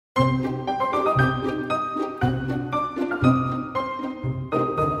And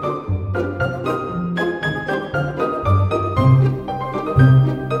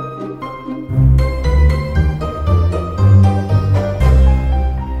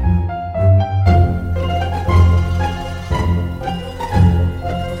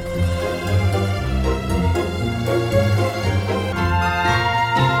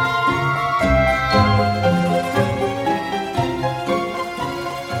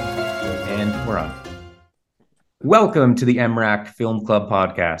we're on. Welcome to the MRAC Film Club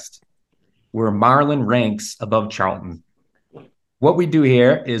podcast, where Marlon ranks above Charlton. What we do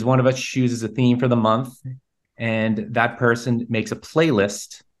here is one of us chooses a theme for the month, and that person makes a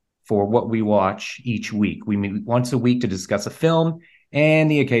playlist for what we watch each week. We meet once a week to discuss a film and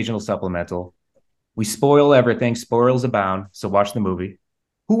the occasional supplemental. We spoil everything, spoils abound, so watch the movie.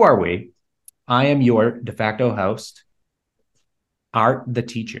 Who are we? I am your de facto host, Art the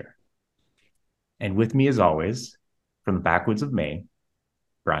Teacher. And with me, as always, from the backwoods of Maine,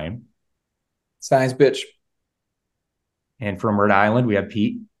 Brian. Science bitch. And from Rhode Island, we have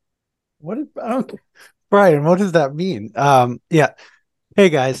Pete. Brian, what does that mean? Yeah. Hey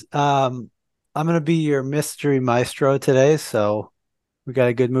guys. I'm gonna be your mystery maestro today, so we got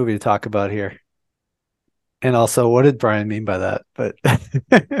a good movie to talk about here. And also, what did Brian mean by that? But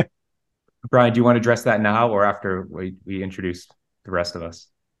Brian, do you want to address that now or after we introduce the rest of us?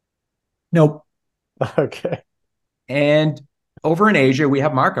 Nope. Okay. And over in Asia, we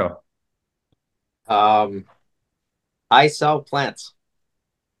have Marco. I sell plants.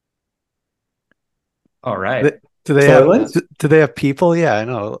 All right. Do they have people? Yeah, I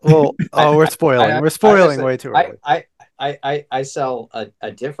know. Well, we're spoiling. We're spoiling way too early. I sell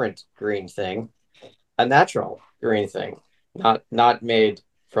a different green thing, a natural green thing, not made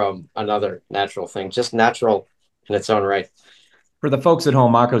from another natural thing, just natural in its own right. For the folks at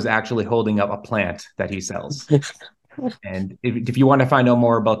home, Marco's actually holding up a plant that he sells. And if you want to find out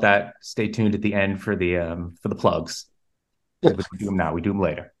more about that, stay tuned at the end for the plugs. We do them now. We do them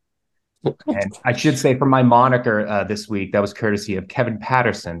later. And I should say, for my moniker this week, that was courtesy of Kevin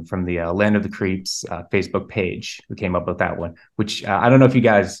Patterson from the Land of the Creeps Facebook page, who came up with that one. Which I don't know if you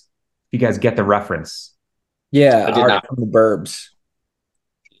guys get the reference. Yeah, I did not. from the Burbs.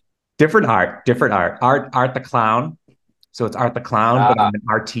 Different art. Art the Clown. So it's Art the Clown, but I'm an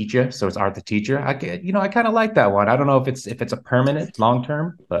art teacher, so it's Art the Teacher. I kind of like that one. I don't know if it's a permanent long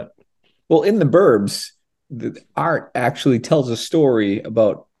term, but Well, in the Burbs, the art actually tells a story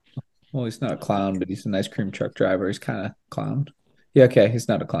about. Well, he's not a clown, but he's an ice cream truck driver. He's kind of clown. Yeah, okay, he's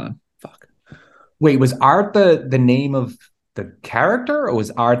not a clown. Fuck. wait, was Art the name of the character, or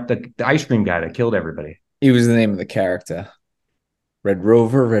was Art the ice cream guy that killed everybody? He was the name of the character. Red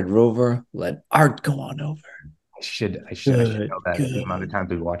Rover, let art go on over. I should know that the amount of times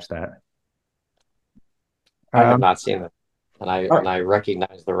we watched that. I have not seen it, and I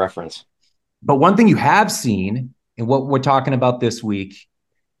recognize the reference. But one thing you have seen, and what we're talking about this week,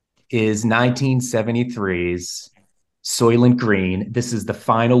 is 1973's Soylent Green. This is the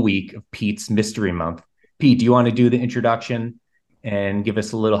final week of Pete's Mystery Month. Pete, do you want to do the introduction and give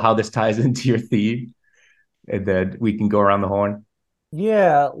us a little how this ties into your theme? And then we can go around the horn.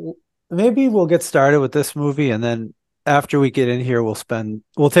 Yeah, maybe we'll get started with this movie, and then after we get in here,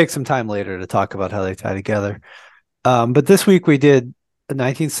 we'll take some time later to talk about how they tie together. But this week we did a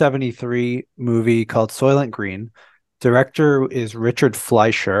 1973 movie called Soylent Green. Director is Richard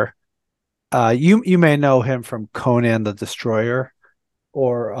Fleischer. You may know him from Conan the Destroyer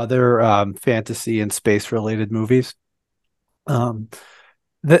or other fantasy and space related movies.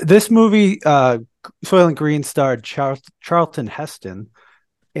 This movie, Soylent Green, starred Charlton Heston.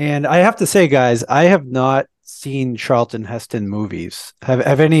 And I have to say, guys, I have not seen Charlton Heston movies.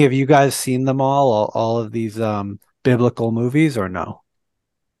 Have any of you guys seen them all of these biblical movies, or no?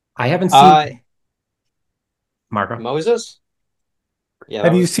 I haven't seen Marco. Moses? Yeah.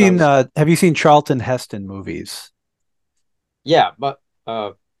 Have you seen Charlton Heston movies? Yeah, but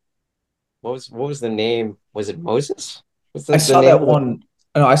what was the name? Was it Moses? I saw that one.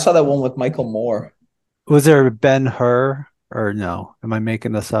 No, I saw that one with Michael Moore. Was there Ben-Hur or no? Am I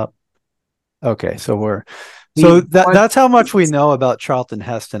making this up? Okay, that's how much we know about Charlton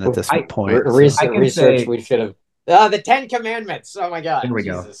Heston at this point. Research we should have. The 10 Commandments. Oh my God. There we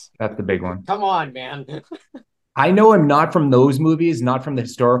Jesus. go. That's the big one. Come on, man. I know him not from those movies, not from the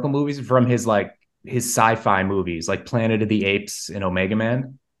historical movies, from his sci-fi movies, like Planet of the Apes and Omega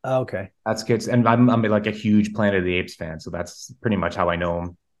Man. Okay. That's good. And I'm like a huge Planet of the Apes fan, so that's pretty much how I know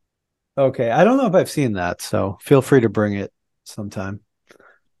him. Okay. I don't know if I've seen that, so feel free to bring it sometime.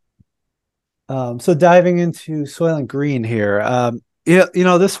 So diving into Soylent Green here. Yeah,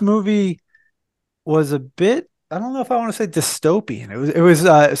 this movie was a bit, I don't know if I want to say dystopian. It was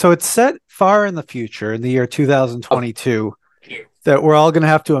so it's set far in the future in the year 2022 that we're all going to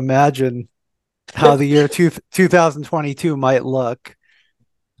have to imagine how the year 2022 might look.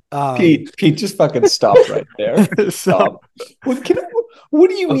 Pete, just fucking stop right there. So Stop. What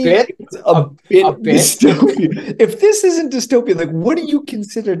do you A mean bit? it's a A bit bit? dystopian? If this isn't dystopian, like what do you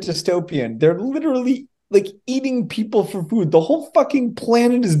consider dystopian? They're literally like eating people for food. The whole fucking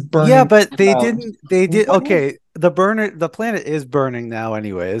planet is yeah, burning but they down. didn't. They did What? okay. The planet is burning now,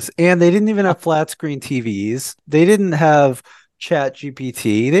 anyways, and they didn't even have flat screen TVs. They didn't have Chat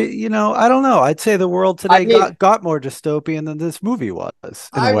GPT. I don't know. I'd say the world I today mean, got more dystopian than this movie was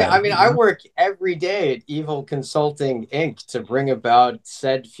in a way. I work every day at Evil Consulting Inc. to bring about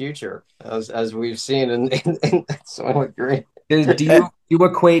said future, as we've seen in Soylent Green. Do you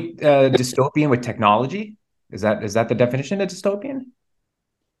equate dystopian with technology? Is that the definition of dystopian?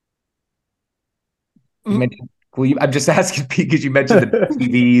 You mentioned, I'm just asking because you mentioned the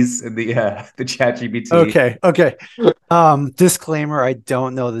TVs and the chat GPT. Okay. Disclaimer: I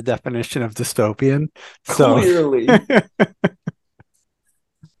don't know the definition of dystopian. So Clearly.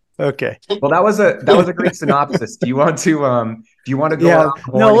 okay. Well, that was a great synopsis. Do you want to go Yeah. around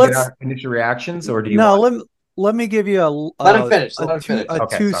the No. horn and get Let's our initial reactions, or do you no. want? Let me give you Let him finish. a Let him two finish. a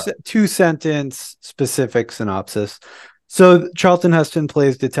Okay, sorry. two sentence specific synopsis. So Charlton Heston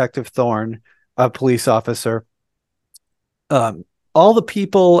plays Detective Thorne, a police officer. Um, all the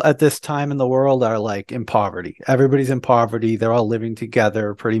people at this time in the world are like in poverty. Everybody's in poverty. They're all living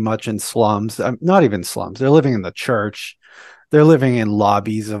together, pretty much in slums. Not even slums. They're living in the church. They're living in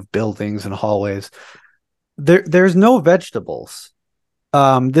lobbies of buildings and hallways. There's no vegetables.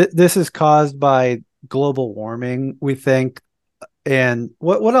 This is caused by global warming, we think. And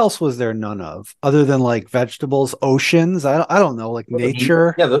what else was there none of other than like vegetables, oceans? I don't know, like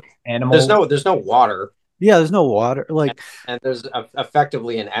nature. Yeah, Animals. there's no water, Yeah, there's no water. and, Like, and there's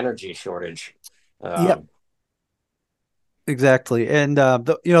effectively an energy shortage. yeah, Um, exactly. And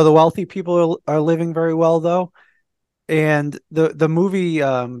the wealthy people are living very well though. And the movie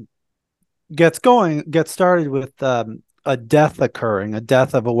gets started with a death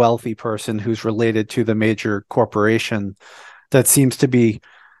of a wealthy person who's related to the major corporation that seems to be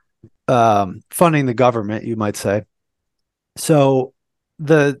funding the government, you might say. So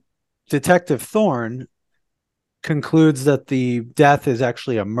the detective Thorne concludes that the death is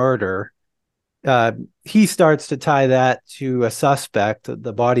actually a murder. Uh, he starts to tie that to a suspect,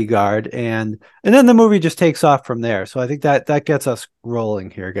 the bodyguard, and then the movie just takes off from there. So I think that gets us rolling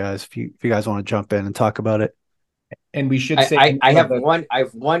here, guys. If you guys want to jump in and talk about it. And we should say I have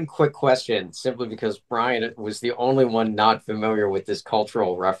one quick question, simply because Brian was the only one not familiar with this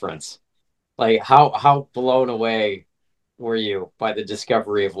cultural reference. Like, how blown away were you by the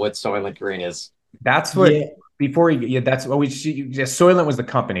discovery of what Soylent Green is? That's what Yeah. that's what we should. Yeah, Soylent was the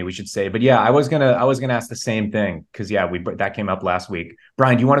company, we should say. But yeah, I was gonna ask the same thing because yeah, that came up last week.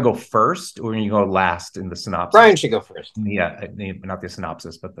 Brian, do you want to go first or you go last in the synopsis? Brian should go first. Yeah, not the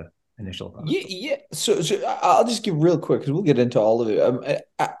synopsis, but the initial thoughts. Yeah. So I'll just give real quick because we'll get into all of it.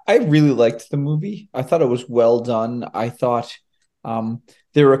 I really liked the movie. I thought it was well done. I thought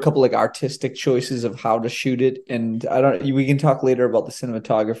there were a couple like artistic choices of how to shoot it, and I don't. We can talk later about the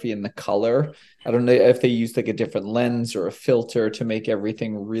cinematography and the color. I don't know if they used like a different lens or a filter to make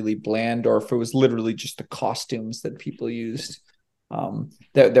everything really bland, or if it was literally just the costumes that people used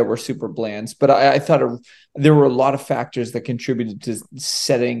that were super bland. But I thought there were a lot of factors that contributed to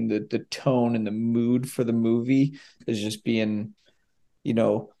setting the tone and the mood for the movie as just being,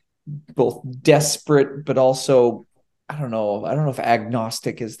 both desperate, but also, I don't know if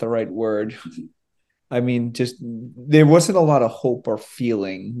agnostic is the right word. I mean, just there wasn't a lot of hope or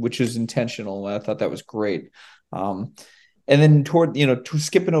feeling, which is intentional. And I thought that was great. And then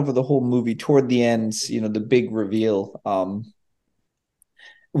skipping over the whole movie toward the ends, the big reveal,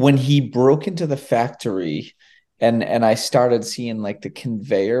 when he broke into the factory and I started seeing like the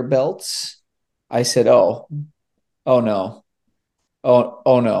conveyor belts, I said, oh no. Oh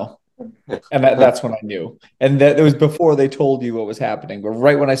no. And that's when I knew. And that it was before they told you what was happening. But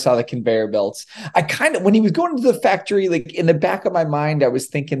right when I saw the conveyor belts, when he was going to the factory, like in the back of my mind, I was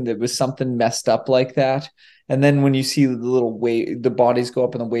thinking there was something messed up like that. And then when you see the bodies go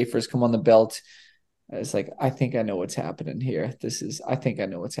up and the wafers come on the belt, it's like, I think I know what's happening here. I think I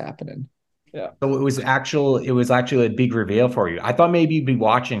know what's happening. Yeah. So it was actually a big reveal for you. I thought maybe you'd be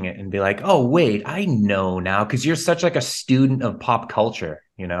watching it and be like, "Oh, wait, I know now," because you're such like a student of pop culture,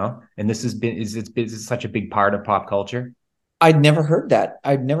 and it's such a big part of pop culture. I'd never heard that.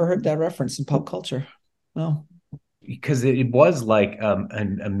 I'd never heard that reference in pop culture. No. because it was like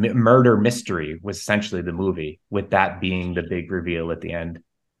murder mystery was essentially the movie, with that being the big reveal at the end.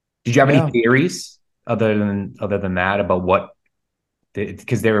 Did you have any Yeah. theories other than that about what?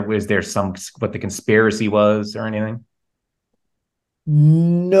 Because there some what the conspiracy was or anything?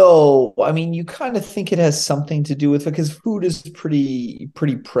 No, I mean you kind of think it has something to do with it because food is pretty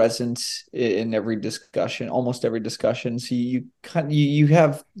present in every discussion, almost every discussion. So you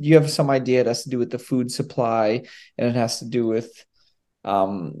have some idea it has to do with the food supply, and it has to do with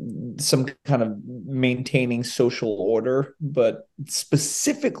some kind of maintaining social order, but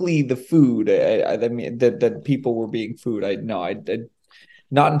specifically the food. I mean that people were being food. I no, I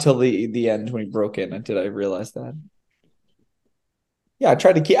not until the end when he broke in did I realize that. Yeah, I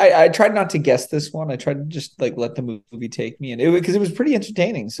tried to keep. I tried not to guess this one. I tried to just like let the movie take me, and because it was pretty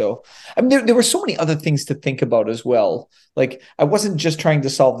entertaining. So, I mean, there were so many other things to think about as well. Like, I wasn't just trying to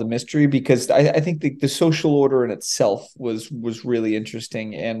solve the mystery because I think the social order in itself was really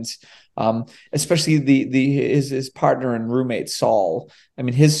interesting, and especially the his partner and roommate Saul. I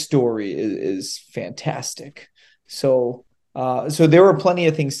mean, his story is fantastic. So, so there were plenty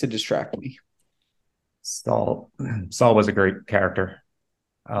of things to distract me. Saul was a great character.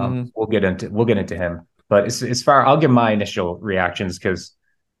 Mhm. We'll get into him, but as far I'll give my initial reactions because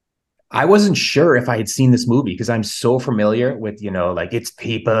I wasn't sure if I had seen this movie because I'm so familiar with like it's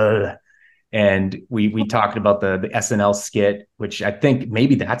people, and we talked about the SNL skit, which I think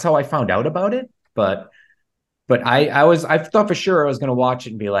maybe that's how I found out about it. But I thought for sure I was going to watch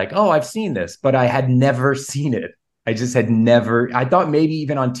it and be like, oh, I've seen this, but I had never seen it. I just had never. I thought maybe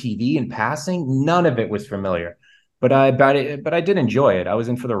even on TV in passing, none of it was familiar. But I did enjoy it. I was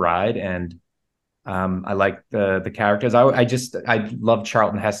in for the ride, and I liked the characters. I love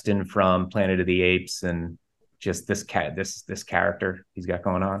Charlton Heston from Planet of the Apes, and just this character he's got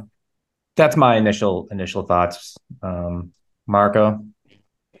going on. That's my initial thoughts. Marco.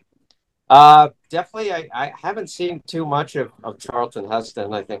 Definitely, I haven't seen too much of Charlton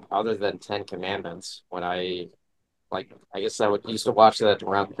Heston, I think, other than Ten Commandments. When I guess I would used to watch that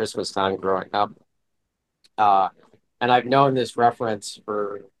around Christmas time growing up. Uh, and I've known this reference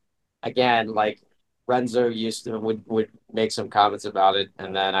for, again, like Renzo used to would make some comments about it,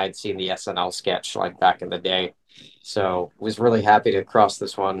 and then I'd seen the SNL sketch like back in the day. So was really happy to cross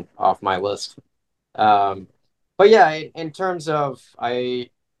this one off my list. Um, but yeah, in terms of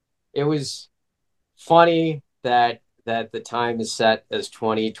it was funny that the time is set as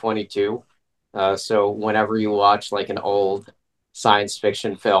 2022. So whenever you watch like an old science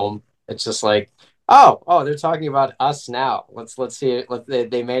fiction film, it's just like, oh, they're talking about us now. Let's see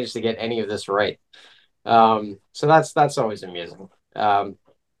it. They managed to get any of this right. So that's always amusing.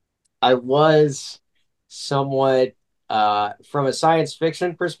 I was somewhat from a science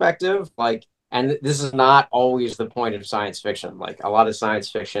fiction perspective, like, and this is not always the point of science fiction. Like a lot of science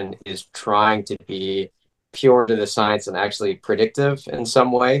fiction is trying to be pure to the science and actually predictive in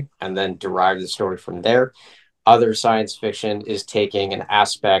some way, and then derive the story from there. Other science fiction is taking an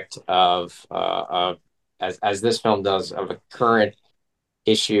aspect of as this film does, of a current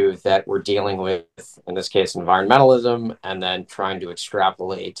issue that we're dealing with, in this case, environmentalism, and then trying to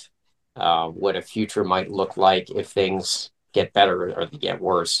extrapolate what a future might look like if things get better or they get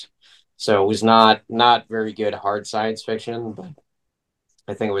worse. So it was not very good hard science fiction, but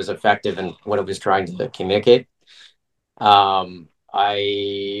I think it was effective in what it was trying to communicate. In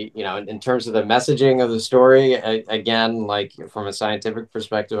terms of the messaging of the story, again, like from a scientific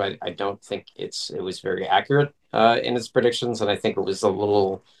perspective, I don't think it was very accurate in its predictions, and I think it was a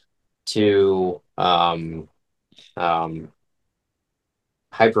little too um,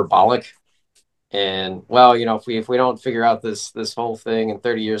 hyperbolic. And well, if we don't figure out this whole thing in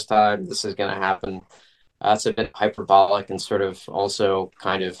 30 years time, this is going to happen. That's a bit hyperbolic and sort of also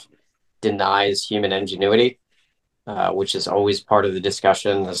kind of denies human ingenuity, which is always part of the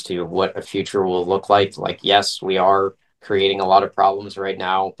discussion as to what a future will look like. Like, yes, we are creating a lot of problems right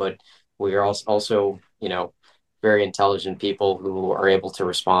now, but we are also, very intelligent people who are able to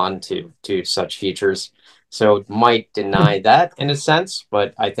respond to such futures. So it might deny that in a sense,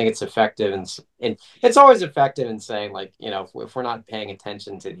 but I think it's effective, and it's always effective in saying, like, if we're not paying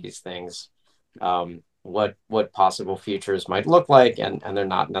attention to these things, what possible futures might look like, and they're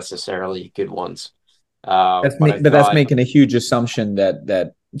not necessarily good ones. But I But that's thought, making a huge assumption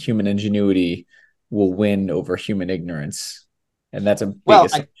that human ingenuity will win over human ignorance, and that's a big well,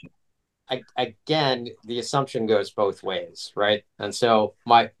 assumption. again, the assumption goes both ways, right? And so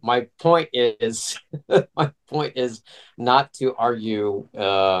my point is my point is not to argue,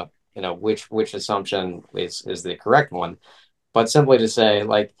 which assumption is the correct one, but simply to say,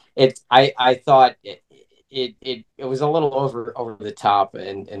 like, I thought it was a little over the top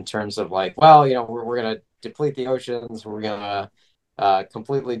in terms of like, well, we're gonna deplete the oceans, we're gonna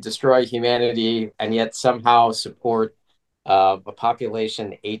completely destroy humanity, and yet somehow support a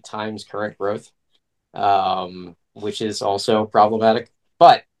population 8 times current growth, which is also problematic.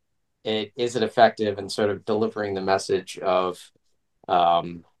 But is it effective in sort of delivering the message of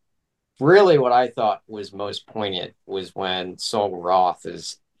um, really what I thought was most poignant was when Sol Roth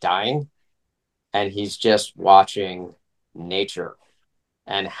is dying and he's just watching nature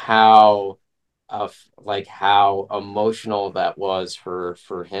and how emotional that was for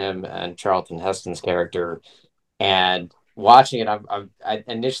him and Charlton Heston's character. And watching it,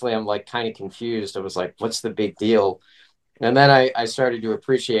 I'm like kind of confused. I was like, what's the big deal? And then I started to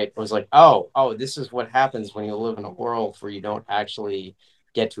appreciate, I was like, oh, this is what happens when you live in a world where you don't actually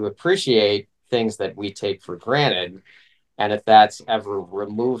get to appreciate things that we take for granted. And if that's ever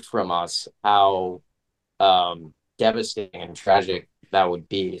removed from us, how devastating and tragic that would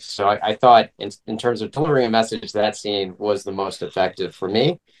be. So I thought in terms of delivering a message, that scene was the most effective for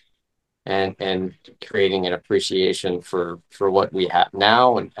me, and creating an appreciation for what we have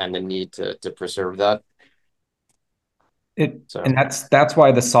now, and the need to preserve that. And that's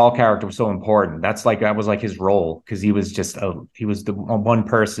why the Saul character was so important. That was like his role, because he was the one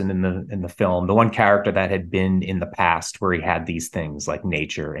person in the film, the one character that had been in the past where he had these things like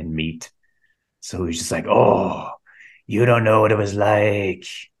nature and meat. So he's just like, oh, you don't know what it was like.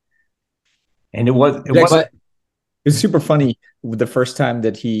 And it was it's super funny the first time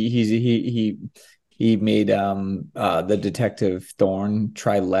that he made the detective Thorne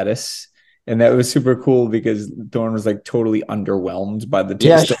try lettuce. And that was super cool because Thorne was like totally underwhelmed by the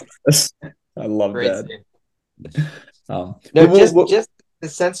taste of lettuce. I love that. Just the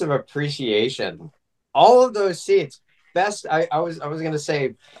sense of appreciation. All of those scenes. I was gonna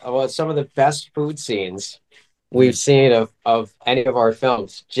say some of the best food scenes we've seen of any of our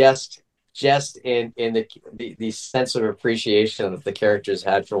films, just in the sense of appreciation that the characters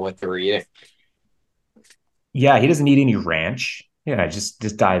had for what they were eating. Yeah, he doesn't need any ranch. Yeah, just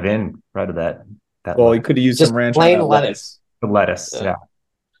dive in right to that. Well, he could have used some ranch plain on lettuce. The lettuce, yeah.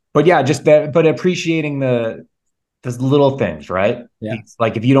 But yeah, just that. But appreciating the little things, right? Yeah. It's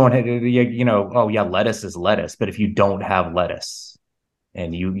like if you don't have, oh yeah, lettuce is lettuce. But if you don't have lettuce,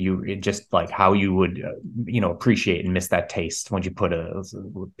 and it just like how you would, appreciate and miss that taste when you put a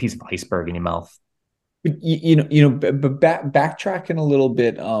piece of iceberg in your mouth. But backtracking a little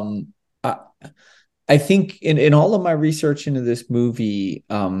bit, I think in all of my research into this movie,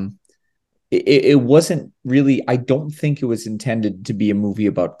 it wasn't really. I don't think it was intended to be a movie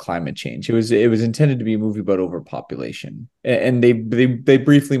about climate change. It was intended to be a movie about overpopulation, and they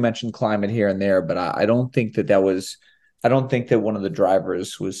briefly mentioned climate here and there, but I don't think that was. I don't think that one of the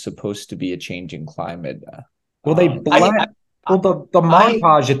drivers was supposed to be a changing climate. Well, the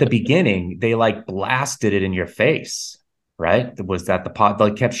montage at the beginning, they like blasted it in your face. Right? Was that the pot? They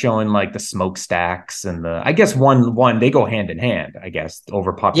kept showing like the smokestacks and I guess one they go hand in hand. I guess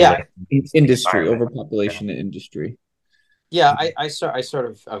overpopulation, industry, overpopulation, and industry. Yeah, I sort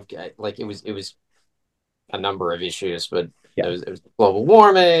of like it was a number of issues, but it was global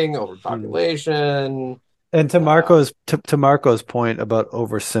warming, overpopulation, and to Marco's point about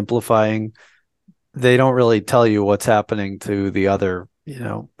oversimplifying, they don't really tell you what's happening to the other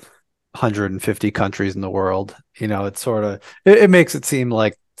 150 countries in the world. It's sort of it makes it seem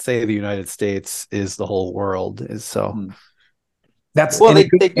like, say, the United States is the whole world. Is so. That's they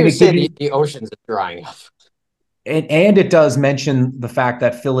do say the oceans are drying up. And it does mention the fact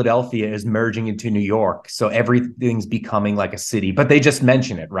that Philadelphia is merging into New York, so everything's becoming like a city. But they just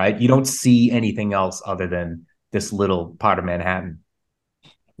mention it, right? You don't see anything else other than this little part of Manhattan.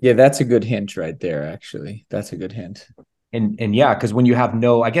 Yeah, that's a good hint right there. Actually, that's a good hint. And yeah, because when you have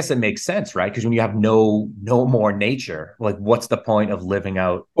I guess it makes sense, right? Because when you have no more nature, like what's the point of living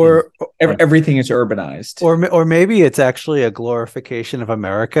out? Or everything is urbanized. Or maybe it's actually a glorification of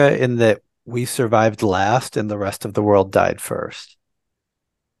America in that we survived last and the rest of the world died first.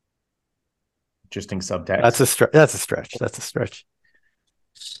 Interesting subtext. That's a stretch.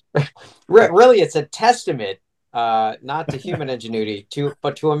 Really, it's a testament, not to human ingenuity,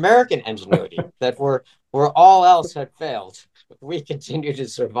 but to American ingenuity, that where all else had failed, we continue to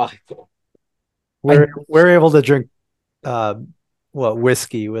survive. We're able to drink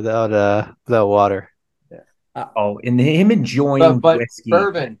whiskey without water. And him enjoying whiskey,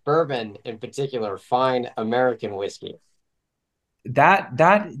 bourbon in particular, fine American whiskey. That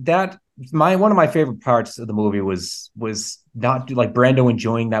one of my favorite parts of the movie was not like Brando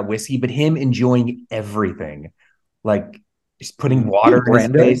enjoying that whiskey, but him enjoying everything, like just putting water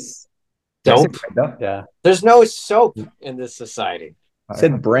in his face. Did I say Dope. Brando? Yeah, There's no soap in this society.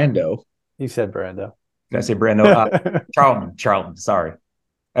 Said Brando. you said Brando. Did I say Brando? Charlton. Sorry.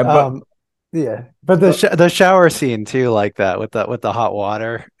 But Yeah, but the shower scene too, like that with the hot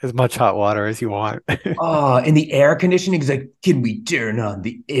water, as much hot water as you want. oh, in the air conditioning, he's like, can we turn on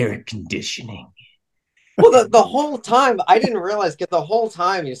the air conditioning? Well, the whole time I didn't realize. Get the whole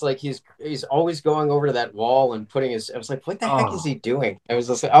time he's like he's always going over to that wall and putting his. I was like, what the heck is he doing? I was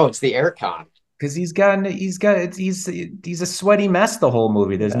just like, oh, it's the air con. Because he's a sweaty mess the whole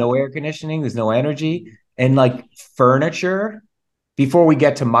movie. There's no air conditioning, there's no energy, and like furniture. Before we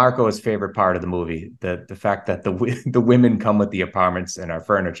get to Marco's favorite part of the movie, the fact that the women come with the apartments and our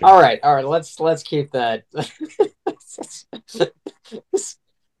furniture. All right. Let's keep that.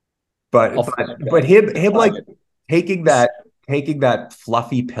 But him like taking that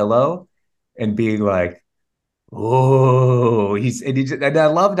fluffy pillow and being like, oh, and I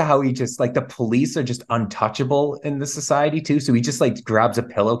loved how he just like the police are just untouchable in the society too. So he just like grabs a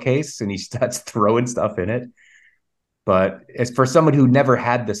pillowcase and he starts throwing stuff in it. But as for someone who never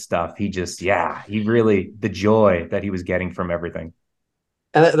had this stuff, he really the joy that he was getting from everything.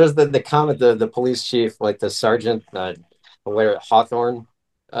 And there's the comment the police chief, like the sergeant, where Hawthorne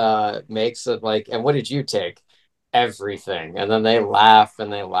makes it like, and what did you take? Everything. And then they laugh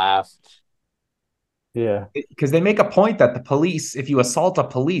and they laugh. Yeah, Because they make a point that the police, if you assault a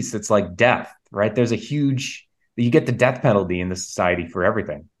police, it's like death, right? You get the death penalty in the society for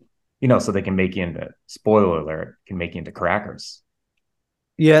everything, so they can make you into, spoiler alert, can make you into crackers.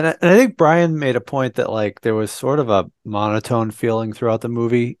 yeah, and I think Brian made a point that like there was sort of a monotone feeling throughout the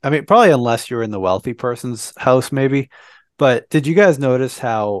movie. I mean, probably unless you're in the wealthy person's house, maybe. But did you guys notice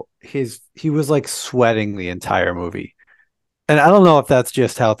how he was like sweating the entire movie? And I don't know if that's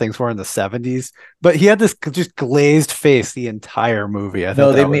just how things were in the 70s, but he had this just glazed face the entire movie. I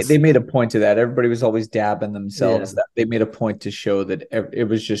No, thought they made a point to that. Everybody was always dabbing themselves. Yeah. That they made a point to show that it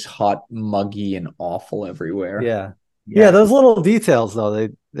was just hot, muggy, and awful everywhere. Yeah, those little details though,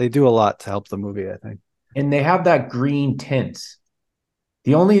 they do a lot to help the movie, I think. And they have that green tint.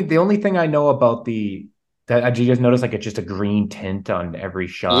 The only thing I know about did you guys notice like it's just a green tint on every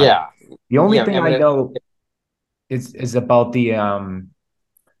shot? Yeah. The only thing I know is about the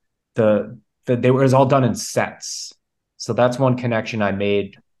they was all done in sets. So that's one connection I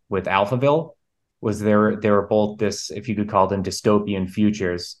made with Alphaville, was they were both this, if you could call them dystopian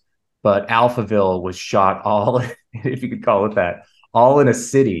futures, but Alphaville was shot all, if you could call it that, all in a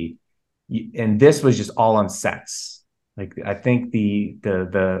city, and this was just all on sets. Like I think the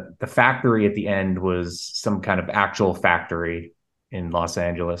factory at the end was some kind of actual factory in Los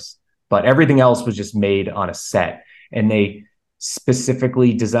Angeles, but everything else was just made on a set. And they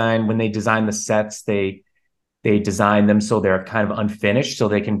specifically when they design the sets, they design them so they're kind of unfinished, so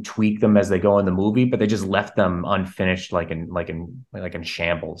they can tweak them as they go in the movie, but they just left them unfinished, like in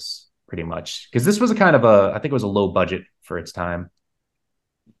shambles, pretty much. Because this was I think it was a low budget for its time.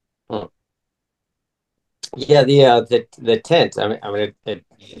 Yeah, the tent. I mean,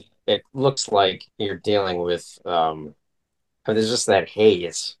 it looks like you're dealing with. There's just that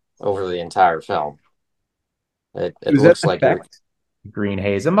haze over the entire film. It looks like green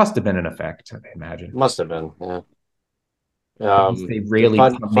haze. It must have been an effect, I imagine. Must have been, yeah. They really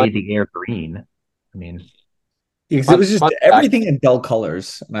made the air green. I mean, it was just everything in dull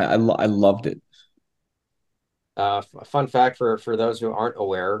colors. And I loved it. Fun fact for those who aren't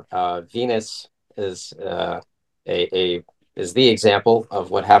aware, Venus is the example of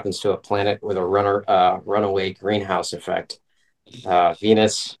what happens to a planet with a runaway greenhouse effect.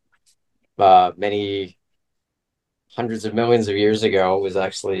 Venus, many hundreds of millions of years ago, was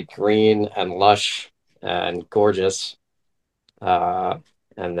actually green and lush and gorgeous. And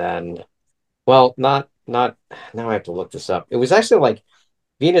then, well, not now I have to look this up. It was actually like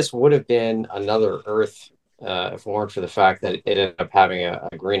Venus would have been another Earth if it weren't for the fact that it ended up having a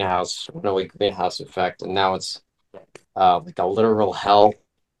runaway greenhouse effect, and now it's like a literal hell.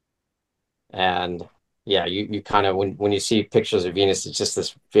 And yeah, you kind of when you see pictures of Venus, it's just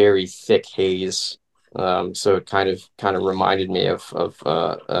this very thick haze. So it kind of reminded me of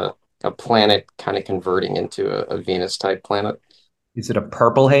a planet kind of converting into a Venus type planet. Is it a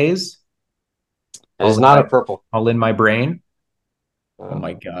purple haze? It is not a purple. All in my brain. Oh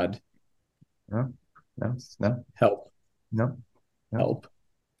my God. No. Help. No. Help.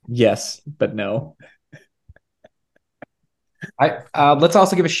 Yes, but no. Let's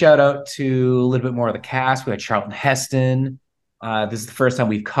also give a shout out to a little bit more of the cast. We had Charlton Heston. This is the first time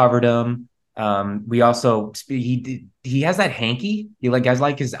we've covered him. We also he has that hanky. You guys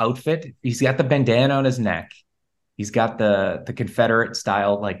like his outfit. He's got the bandana on his neck. He's got the Confederate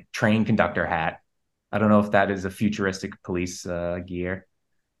style like train conductor hat. I don't know if that is a futuristic police gear,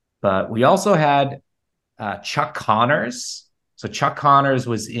 but we also had Chuck Connors. So Chuck Connors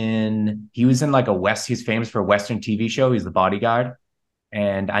he was in like he's famous for a Western TV show. He's the bodyguard.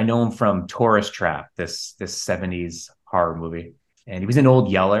 And I know him from Tourist Trap, this 70s horror movie. And he was in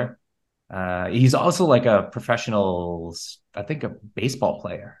Old Yeller. He's also like a professional, I think, a baseball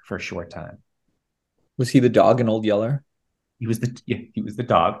player for a short time. Was he the dog in Old Yeller? He was the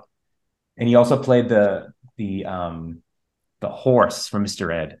dog, and he also played the horse from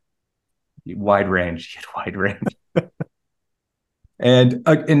Mr. Ed. Wide range, wide range. And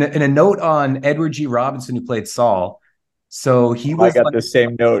in a note on Edward G. Robinson, who played Saul, so he was. I got the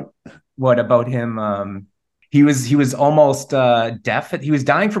same note. What about him? He was almost deaf. He was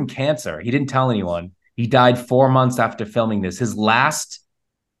dying from cancer. He didn't tell anyone. He died 4 months after filming this. His last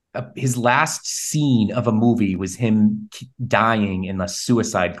scene of a movie was him dying in a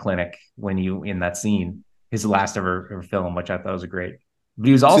suicide clinic in that scene. His last ever film, which I thought was great. But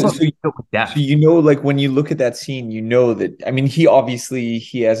he was also deaf. So like when you look at that scene, that, I mean, he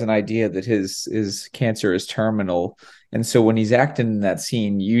has an idea that his cancer is terminal. And so when he's acting in that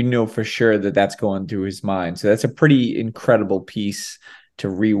scene, for sure that that's going through his mind. So that's a pretty incredible piece to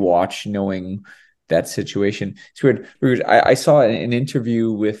rewatch, knowing that situation. It's weird. I saw an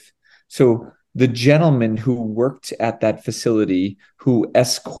interview with the gentleman who worked at that facility who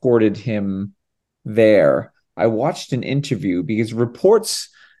escorted him there. I watched an interview because reports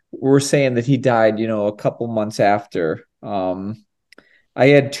were saying that he died, a couple months after. I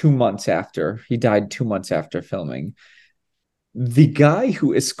had 2 months after. He died 2 months after filming. The guy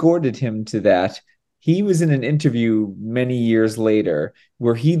who escorted him to that, he was in an interview many years later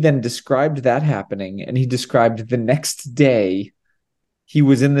where he then described that happening, and he described the next day he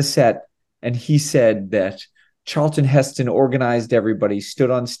was in the set, and he said that Charlton Heston organized everybody,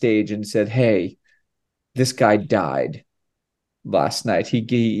 stood on stage and said, "Hey, this guy died last night."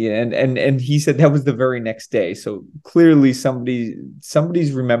 And he said that was the very next day. So clearly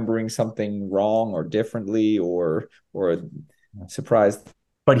somebody's remembering something wrong or differently or surprised.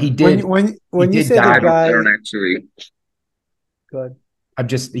 But he did. When you say the guy, actually, good.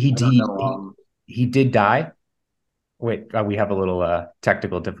 He did die. Wait, we have a little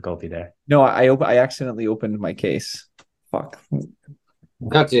technical difficulty there. No, I accidentally opened my case. Fuck.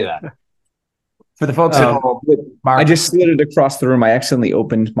 Don't do that. For the folks at home, I just slid it across the room. I accidentally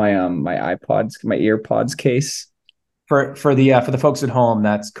opened my my AirPods case. For the folks at home,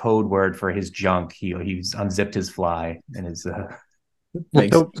 that's code word for his junk. He's unzipped his fly and his.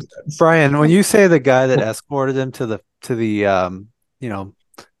 So, Brian, when you say the guy that escorted him to the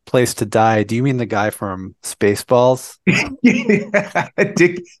place to die, do you mean the guy from Spaceballs?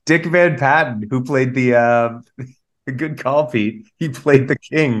 Dick Van Patten, who played the good call, Pete. He played the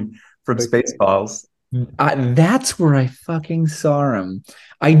king from Spaceballs. That's where I fucking saw him.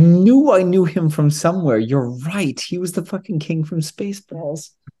 I knew him from somewhere. You're right. He was the fucking king from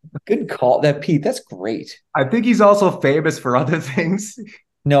Spaceballs. Good call, that Pete. That's great. I think he's also famous for other things.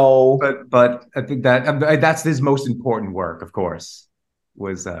 No, but I think that's his most important work, of course,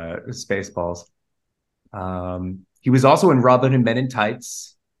 was Spaceballs. He was also in Robin Hood Men in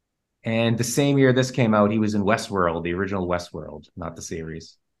Tights, and the same year this came out, he was in Westworld, the original Westworld, not the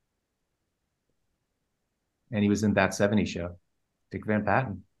series. And he was in That 70s Show, Dick Van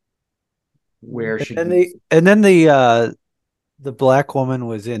Patten. And then the black woman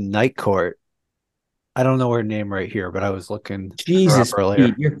was in Night Court. I don't know her name right here, but I was looking. Jesus,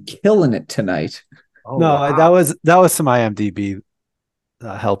 Pete, you're killing it tonight. Oh, no, wow. that was some IMDb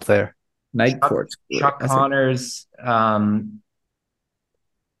help there. Night Court. Chuck Connors. I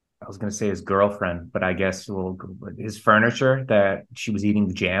was going to say his girlfriend, but I guess his furniture that she was eating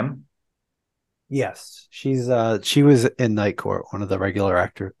the jam. Yes, she was in Night Court, one of the regular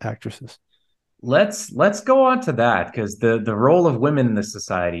actresses. Let's go on to that, because the role of women in this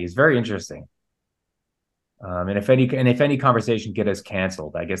society is very interesting. And if any conversation get us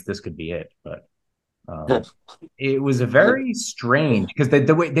canceled, I guess this could be it. But it was a very strange, because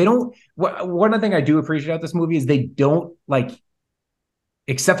the way they don't. One other thing I do appreciate about this movie is they don't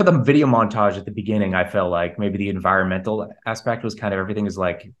except for the video montage at the beginning. I felt like maybe the environmental aspect was kind of everything is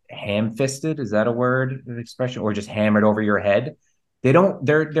like ham-fisted. Is that a word, an expression, or just hammered over your head?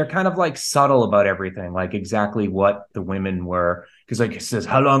 They're kind of like subtle about everything, like exactly what the women were. Because like it says,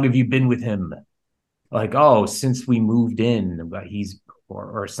 how long have you been with him? Like, oh, since we moved in,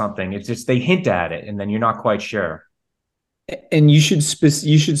 or something. It's just they hint at it, and then you're not quite sure. And you should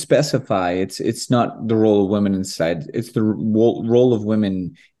specify it's not the role of women inside. It's the role of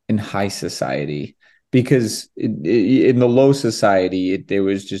women in high society. because in the low society, there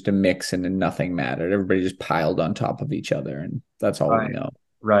was just a mix and nothing mattered. Everybody just piled on top of each other, and that's all we Right. know.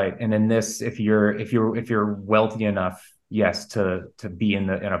 Right. And in this, if you're wealthy enough, yes, to be in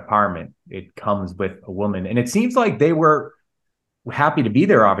an apartment, it comes with a woman. And it seems like they were happy to be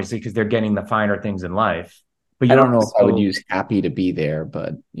there, obviously, because they're getting the finer things in life. But I you're don't know if I would also, use happy to be there,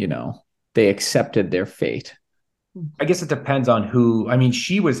 but they accepted their fate. I guess it depends on who. I mean,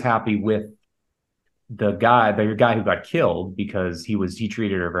 she was happy with the guy who got killed because he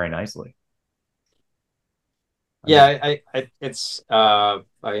treated her very nicely. I Yeah, guess it's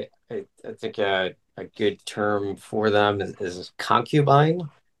I think a good term for them is concubine.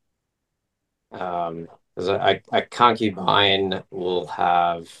 'Cause a concubine will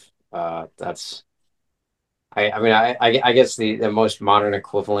have that's I mean I guess the most modern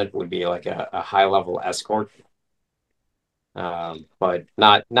equivalent would be like a high level escort, but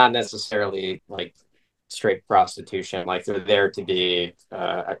not necessarily like straight prostitution. Like they're there to be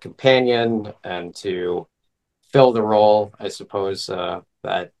a companion and to fill the role, I suppose,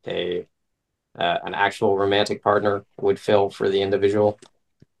 that a an actual romantic partner would fill for the individual.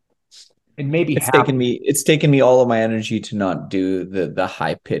 it may be It's half. taken me it's taken me all of my energy to not do the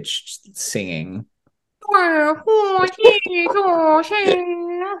high pitched singing. Well,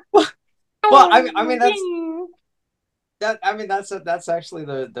 I mean that's actually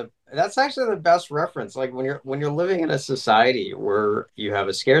that's actually the best reference. Like when you're living in a society where you have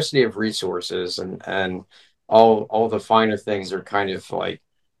a scarcity of resources and all the finer things are kind of like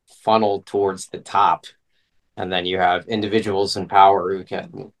funneled towards the top, and then you have individuals in power who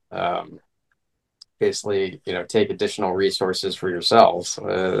can basically take additional resources for yourselves.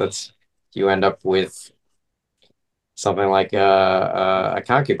 That's you end up with something like a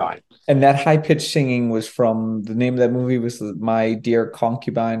concubine. And that high pitched singing was from the name of that movie was My Dear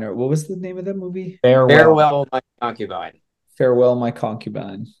Concubine, or what was the name of that movie? Farewell. Farewell, my concubine. Farewell, My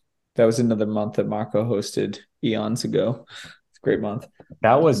Concubine. That was another month that Marco hosted eons ago. It's a great month.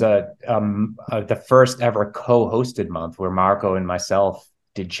 That was the first ever co-hosted month where Marco and myself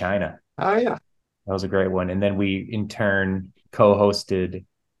did China. Oh yeah. That was a great one. And then we in turn co-hosted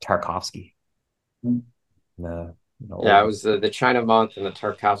Tarkovsky. Yeah, it was the China month and the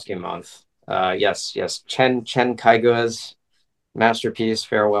Tarkovsky month. Yes. Chen Kaigua's masterpiece,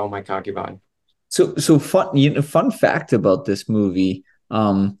 Farewell, My Concubine. So fun, fun fact about this movie.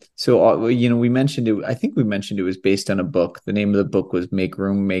 We mentioned it. I think we mentioned it was based on a book. The name of the book was Make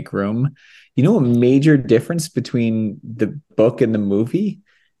Room, Make Room. You know, a major difference between the book and the movie.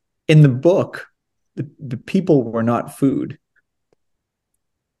 In the book, the people were not food.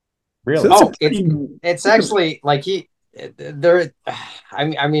 Really? So that's Oh, it's actually like he there.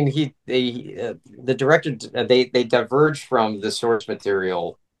 I mean the director they diverged from the source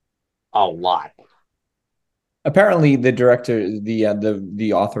material a lot. apparently the director,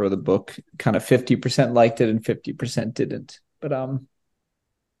 the author of the book, kind of 50% liked it and 50% didn't. But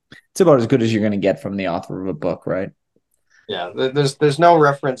it's about as good as you're going to get from the author of a book, right? Yeah, there's no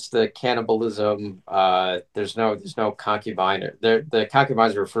reference to cannibalism. There's no concubine. The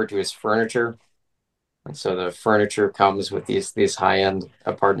concubines are referred to as furniture, and so the furniture comes with these high end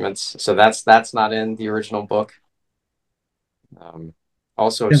apartments. So that's not in the original book.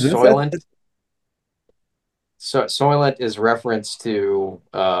 Also, Soylent. So Soylent is reference to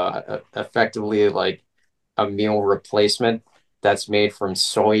effectively like a meal replacement that's made from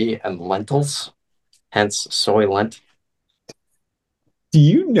soy and lentils, hence Soylent. Do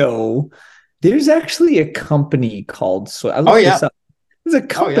you know there's actually a company called I Oh looked yeah, this up. There's a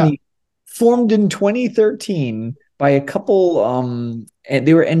oh yeah. company formed in 2013 by a couple and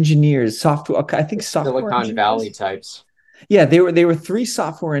they were engineers, software, I think software Silicon Valley engineers. types. Yeah, they were three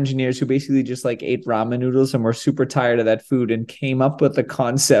software engineers who basically just like ate ramen noodles and were super tired of that food and came up with the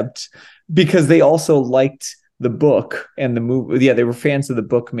concept because they also liked the book and the movie. Yeah, they were fans of the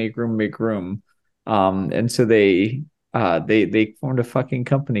book Make Room, Make Room. And so they formed a fucking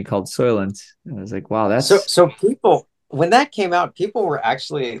company called Soylent. And I was like, wow, So that's so people when that came out, people were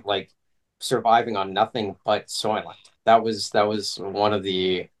actually like surviving on nothing but Soylent. That was one of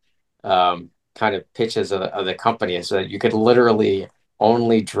the kind of pitches of the company is that you could literally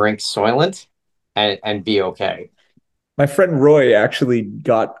only drink Soylent and be okay. my friend Roy actually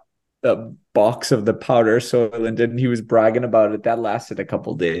got a box of the powder Soylent and he was bragging about it. That lasted a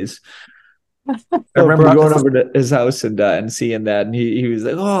couple days. I So, remember going over to his house and seeing that, and he was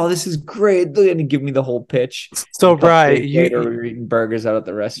like, "Oh, this is great!" And he gave me the whole pitch. And so a couple Bry, days later, we were eating burgers out at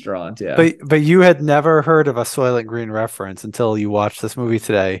the restaurant. Yeah, but you had never heard of a Soylent Green reference until you watched this movie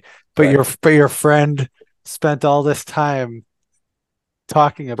today. But correct. your friend spent all this time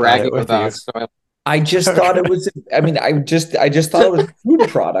talking about it Bragging with you. about Soylent. I just thought it was. I mean, I just thought it was a food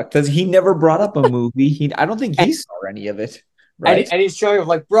product because he never brought up a movie. I don't think he saw any of it, right? And he's showing him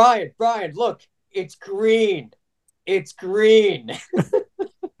like, Brian, look, it's green. It's green.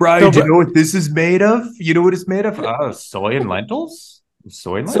 Brian, No, do you but know what this is made of? You know what it's made of? Soy and lentils?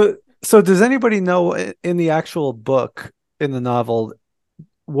 Soylent? so does anybody know in the actual book, in the novel,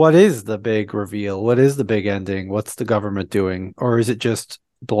 what is the big reveal? What is the big ending? What's the government doing? Or is it just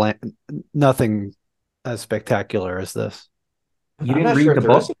bland, nothing as spectacular as this? You I'm didn't not sure read if the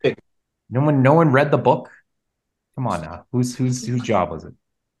there is book? a big No one read the book? Come on now. Whose job was it?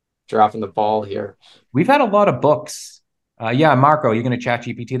 dropping the ball here. We've had a lot of books. Yeah, Marco, you're gonna chat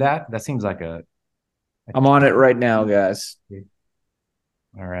GPT that? That seems like I'm on it right now, guys.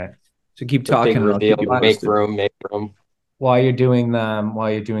 all right. So keep The big talking, and I'll keep reveal. you Make posted. room, make room. While you're doing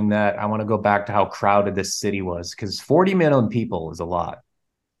that, I want to go back to how crowded this city was because 40 million people is a lot.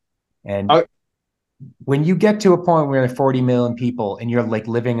 And Oh, when you get to a point where there are 40 million people and you're like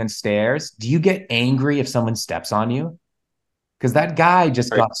living on stairs, do you get angry if someone steps on you? Because that guy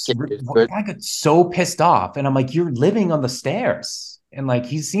just right. got so pissed off. And I'm like, you're living on the stairs. And like,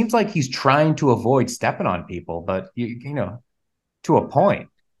 he seems like he's trying to avoid stepping on people, but you know, to a point.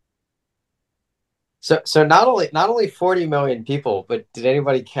 So not only 40 million people, but did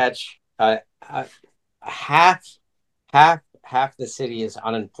anybody catch half half the city is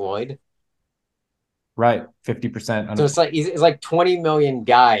unemployed? Right. 50% So unemployed. it's like 20 million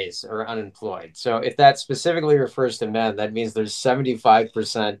guys are unemployed. So if that specifically refers to men, that means there's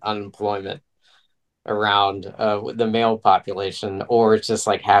 75% unemployment around the male population, or it's just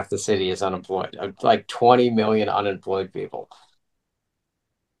like half the city is unemployed. Like 20 million unemployed people.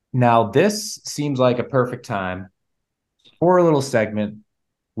 Now, this seems like a perfect time for a little segment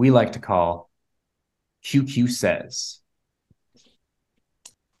we like to call QQ Says.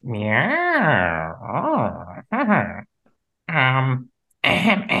 Meow. Oh.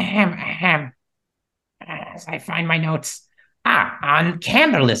 Ahem. As I find my notes. On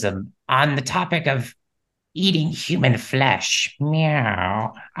cannibalism, on the topic of eating human flesh.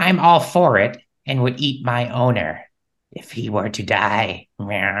 Meow. I'm all for it and would eat my owner if he were to die.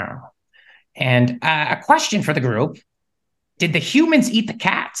 Meow. And a question for the group. Did the humans eat the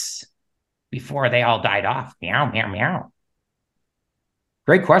cats before they all died off? Meow, meow, meow.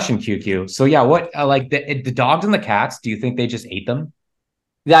 Great question, QQ. So yeah, what like the dogs and the cats? Do you think they just ate them?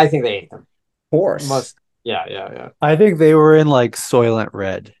 Yeah, I think they ate them. Of course. Most. Yeah. I think they were in like Soylent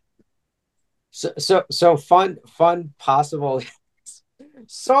Red. So fun possible.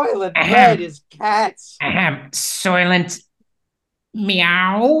 Soylent Red Ahem. is cats. Soylent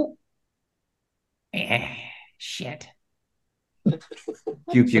meow. Shit.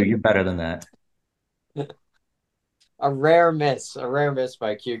 QQ, you're better than that. A rare miss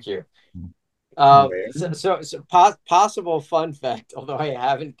by QQ. Possible fun fact, although I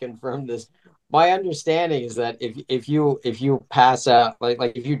haven't confirmed this, my understanding is that if you pass out, like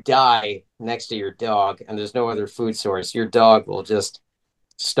if you die next to your dog and there's no other food source, your dog will just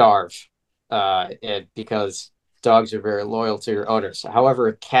starve, because dogs are very loyal to your owners. However,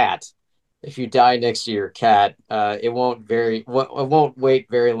 a cat, if you die next to your cat, it won't wait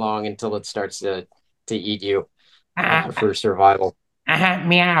very long until it starts to eat you, Uh, for survival.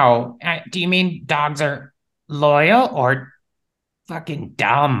 Meow. Do you mean dogs are loyal or fucking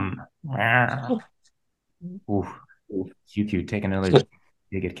dumb? Ooh, QQ, take another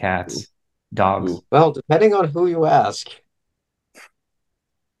dig at cats, dogs. Ooh. Well, depending on who you ask.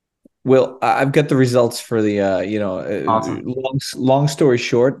 Well, I've got the results for the Awesome. long story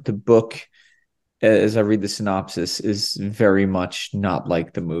short, the book, as I read the synopsis, is very much not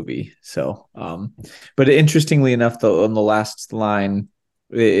like the movie. So, but interestingly enough, though, on the last line,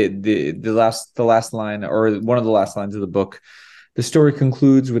 the last line, or one of the last lines of the book, the story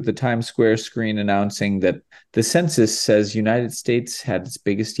concludes with the Times Square screen announcing that the census says United States had its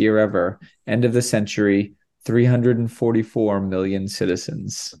biggest year ever, end of the century, 344 million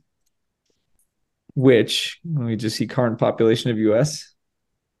citizens. Which, let me just see, current population of US.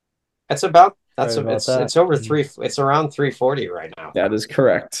 Right about that. It's over three. It's around 340 right now. That is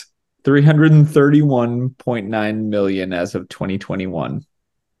correct. 331.9 million as of 2021.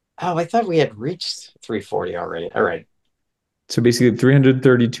 Oh, I thought we had reached 340 already. All right. So basically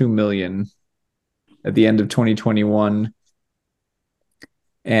 332 million at the end of 2021.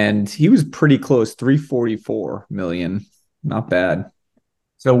 And he was pretty close, 344 million. Not bad.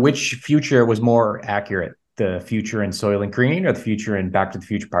 So, which future was more accurate? The future in Soylent Green or the future in Back to the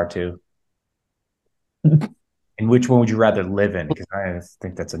Future Part 2? And which one would you rather live in? Because I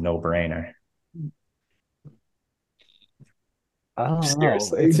think that's a no-brainer. I don't know.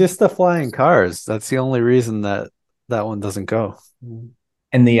 Seriously. It's just the flying cars. That's the only reason that one doesn't go.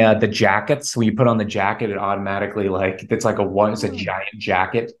 And the jackets, when you put on the jacket, it automatically it's like it's a giant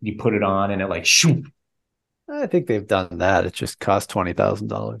jacket. You put it on and it like shoot. I think they've done that. It just cost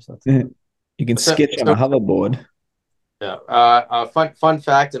 $20,000. You can So, sketch on so a hoverboard. yeah. Fun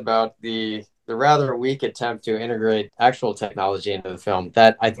fact about the rather weak attempt to integrate actual technology into the film.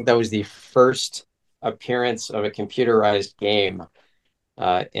 That I think that was the first appearance of a computerized game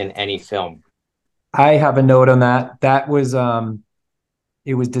in any film. I have a note on that. That was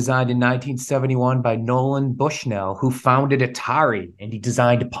it was designed in 1971 by Nolan Bushnell, who founded Atari, and he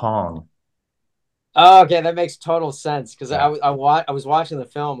designed Pong. Oh, okay, that makes total sense because Yeah. I was watching the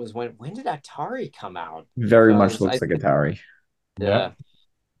film. Was when did Atari come out? Very much Because looks like Atari. Yeah.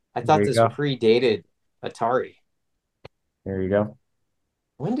 I There thought you this go. predated Atari. There you go.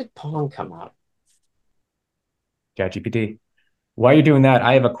 When did Pong come out? ChatGPT. While you're doing that,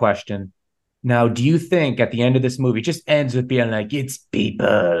 I have a question. Now, do you think at the end of this movie, it just ends with being like, it's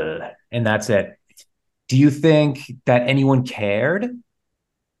people, and that's it? Do you think that anyone cared?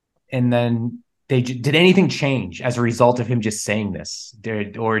 And then did anything change as a result of him just saying this?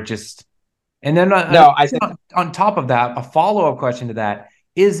 Or just, and then No, I think on top of that, a follow up question to that,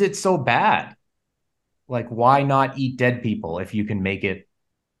 is it so bad? Like, why not eat dead people if you can make it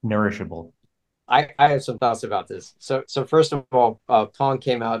nourishable? I have some thoughts about this. So first of all, Pong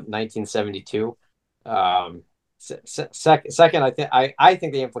came out in 1972. Second, I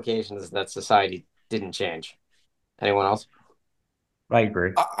think the implication is that society didn't change. Anyone else? I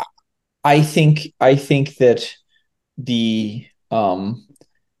agree. I think that the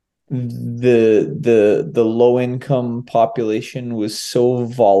the low income population was so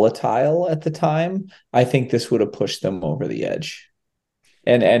volatile at the time. I think this would have pushed them over the edge.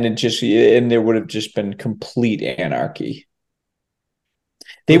 And there would have just been complete anarchy.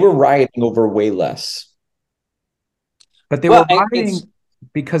 They were rioting over way less. But they Well, were it's rioting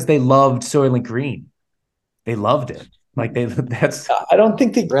because they loved Soylent Green. They loved it. Like that's I don't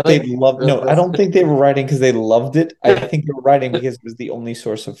think they really, loved. really, No, I don't think they were writing because they loved it. I think they were writing because it was the only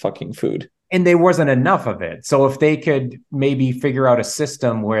source of fucking food. and there wasn't enough of it. So if they could maybe figure out a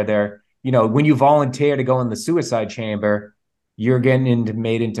system where they're, when you volunteer to go in the suicide chamber, you're getting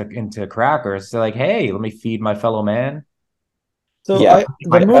made into crackers. They're like, hey, let me feed my fellow man. So Yeah,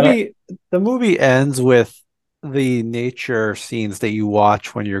 the movie ends with the nature scenes that you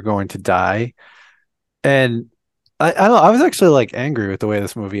watch when you're going to die. And I don't know, I was actually like angry with the way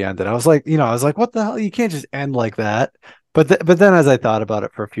this movie ended. I was like, what the hell? You can't just end like that. But then as I thought about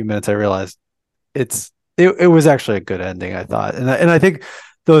it for a few minutes, I realized it was actually a good ending, I thought. And I think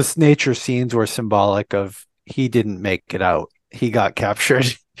those nature scenes were symbolic of he didn't make it out. He got captured.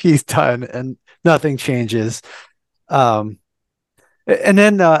 He's done and nothing changes. Um and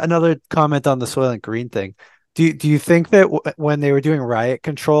then another comment on the Soylent Green thing. Do you think that when they were doing riot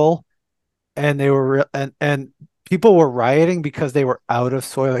control and they were and people were rioting because they were out of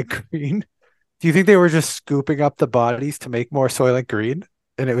Soylent Green? Do you think they were just scooping up the bodies to make more Soylent Green,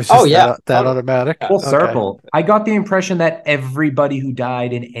 and it was oh just yeah, that totally. automatic? Yeah. Full Okay. circle. I got the impression that everybody who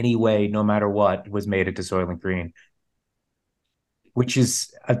died in any way, no matter what, was made it to Soylent Green, which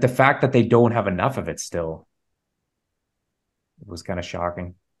is the fact that they don't have enough of it still. It was kind of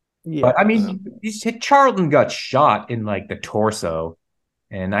shocking. But I Yeah. mean, Charlton got shot in like the torso,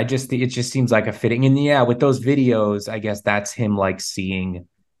 and it just seems like a fitting. And yeah, with those videos, I guess that's him like seeing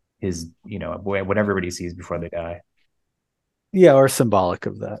his, what everybody sees before they die. Yeah, or symbolic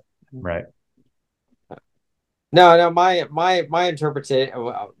of that. Right. No, my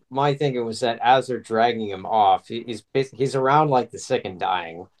interpretation, my thinking was that as they're dragging him off, he's around like the sick and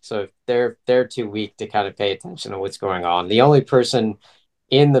dying, so they're too weak to kind of pay attention to what's going on. The only person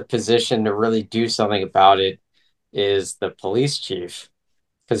in the position to really do something about it is the police chief,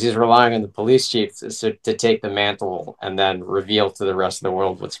 because he's relying on the police chief to take the mantle and then reveal to the rest of the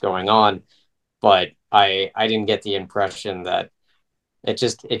world what's going on. But I didn't get the impression that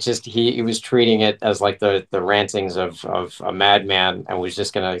he was treating it as like the rantings of a madman and was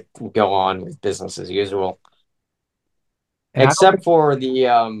just gonna go on with business as usual. And I don't Except for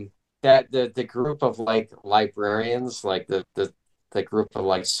the group of like librarians, like the group of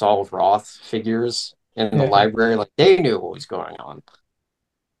like Saul Roth figures in the Yeah. library, like they knew what was going on.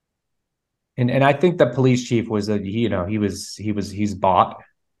 and I think the police chief was he's bought,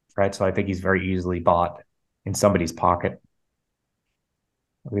 right? So I think he's very easily bought in somebody's pocket.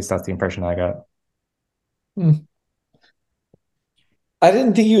 At least that's the impression I got. Hmm. I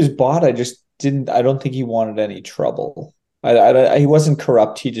didn't think he was bought. I just didn't. I don't think he wanted any trouble. He wasn't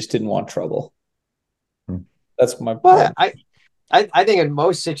corrupt. He just didn't want trouble. Hmm. That's my Well, problem. I think in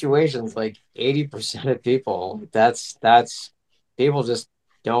most situations, like 80% of people, that's people just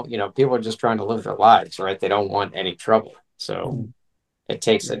don't, people are just trying to live their lives, right? They don't want any trouble. So it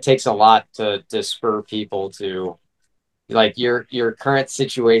takes a lot to spur people to, like, your current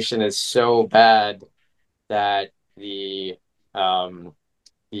situation is so bad that um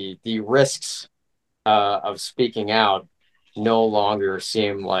the risks of speaking out no longer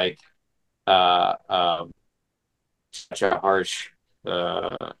seem like such a harsh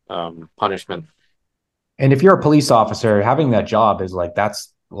punishment. And if you're a police officer, having that job is like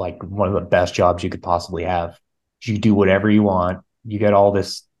that's like one of the best jobs you could possibly have. You do whatever you want. You get all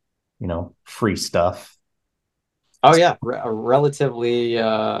this, free stuff. Oh yeah, a relatively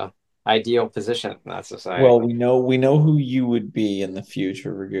ideal position in that society. Well, we know who you would be in the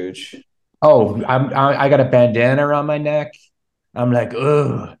future, Raguj. Oh, I got a bandana around my neck. I'm like,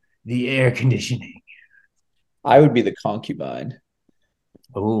 oh, the air conditioning. I would be the concubine.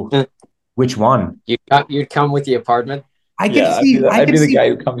 Oh, which one? You'd come with the apartment. I could Yeah, see, I I'd could be the see guy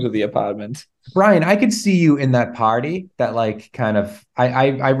who comes with the apartment. Brian. I could see you in that party that like kind of.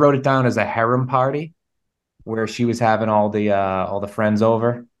 I wrote it down as a harem party where she was having all the friends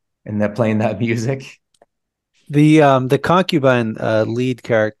over and they're playing that music. The concubine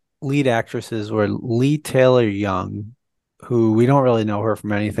lead actresses were Lee Taylor Young, who we don't really know her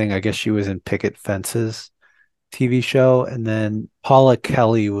from anything. I guess she was in Picket Fences TV show, and then Paula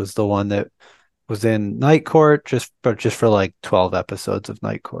Kelly was the one that was in Night Court just for like 12 episodes of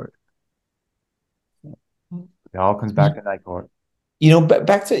Night Court. It all comes back to Night Court.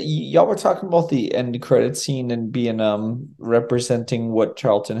 Back to y'all were talking about the end credit scene and being representing what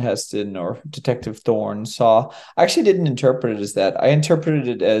Charlton Heston or Detective Thorne saw. I actually didn't interpret it as that. I interpreted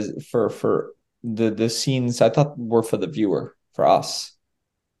it as for the scenes I thought were for the viewer, for us.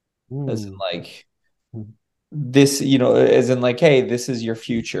 As in like this, as in like, hey, this is your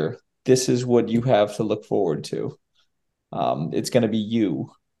future. This is what you have to look forward to. It's gonna be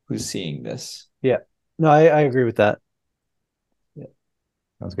you who's seeing this. Yeah. No, I agree with that.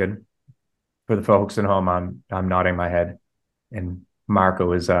 Sounds good. For the folks at home, I'm nodding my head, and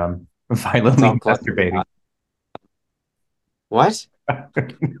Marco is violently masturbating. What?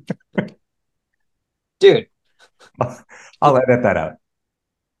 Dude. I'll edit that out.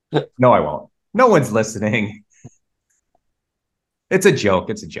 No, I won't. No one's listening. It's a joke.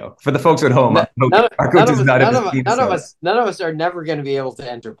 It's a joke. For the folks at home, Marco does not have his penis out. None of us are never going to be able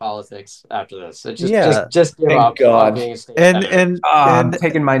to enter politics after this. It's just give Thank up God. on being a state And I'm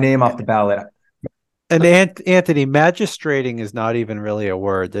taking my name off the ballot. And Anthony, magistrating is not even really a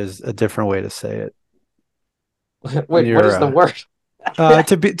word. There's a different way to say it. Wait, what is the word?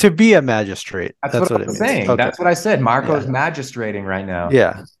 To be a magistrate. That's what I'm saying. Okay. That's what I said. Marco's magistrating right now.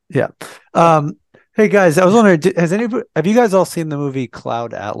 Yeah. Hey guys, I was wondering, have you guys all seen the movie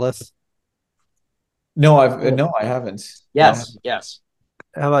Cloud Atlas? No, I haven't. Yes.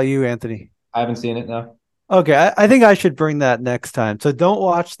 How about you, Anthony? I haven't seen it, no. Okay, I think I should bring that next time. So don't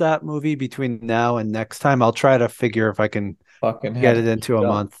watch that movie between now and next time. I'll try to figure if I can get it into a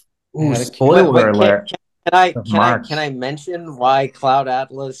month. Ooh, spoiler alert. Can I mention why Cloud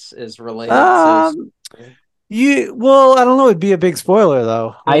Atlas is related to? Well, I don't know. It'd be a big spoiler,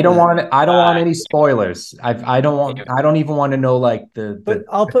 though. I don't want any spoilers. I don't even want to know like the. But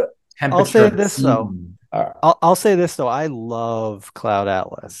I'll say this though. I'll say this though. I love Cloud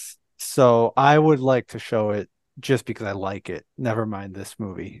Atlas, so I would like to show it just because I like it. Never mind this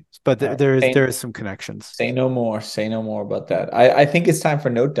movie, but there is some connections. Say no more. Say no more about that. I think it's time for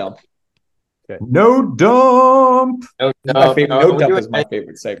note dump. Okay. Note dump. Note dump is my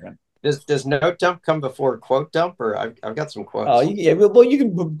favorite segment. Does note dump come before quote dump, or I've got some quotes? Oh yeah, well you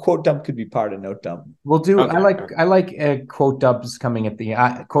can quote dump could be part of note dump. We'll do. Okay, I like quote dumps coming at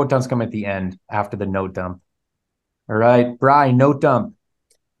the quote dumps come at the end after the note dump. All right, Brian, note dump.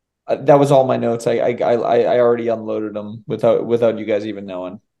 That was all my notes. I already unloaded them without you guys even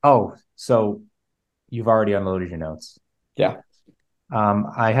knowing. Oh, so you've already unloaded your notes? Yeah.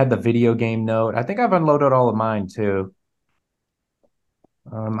 I had the video game note. I think I've unloaded all of mine too.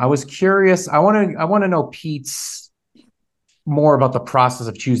 I was curious. I want to know Pete's more about the process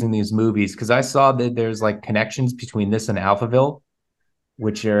of choosing these movies because I saw that there's like connections between this and Alphaville,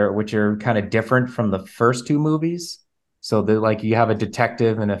 which are kind of different from the first two movies. So that like you have a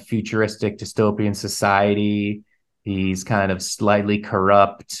detective in a futuristic dystopian society. He's kind of slightly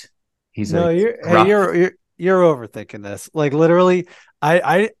corrupt. You're overthinking this. Like literally,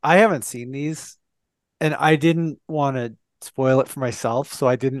 I haven't seen these, and I didn't want to spoil it for myself, so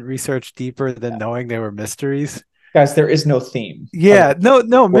I didn't research deeper than knowing they were mysteries. Guys, there is no theme. Yeah, no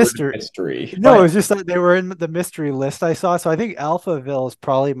Word mystery. mystery. No, it But was just that they were in the mystery list I saw. So I think Alphaville is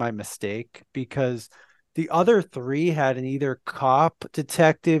probably my mistake because the other three had an either cop,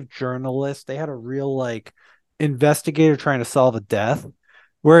 detective, journalist. They had a real like investigator trying to solve a death.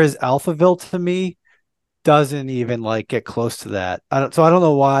 Whereas Alphaville to me doesn't even like get close to that. So I don't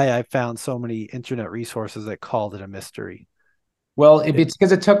know why I found so many internet resources that called it a mystery. well, it's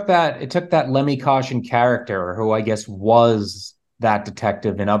because it took that Lemmy Caution character, who I guess was that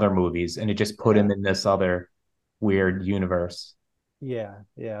detective in other movies, and it just put him in this other weird universe. Yeah,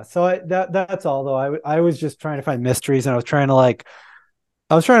 yeah. So that's all though. I was just trying to find mysteries, and I was trying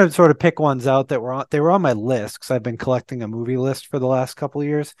to sort of pick ones out that were on my list because I've been collecting a movie list for the last couple of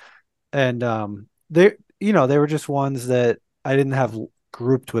years, and they were just ones that I didn't have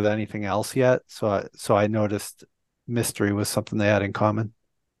grouped with anything else yet. So I noticed mystery was something they had in common.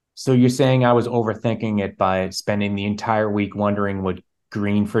 So you're saying I was overthinking it by spending the entire week wondering what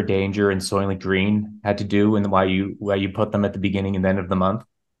Green for Danger and Soylent Green had to do, and why you put them at the beginning and end of the month?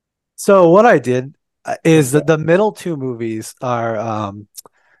 So what I did is that the middle two movies are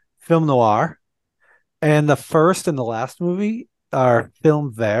film noir, and the first and the last movie are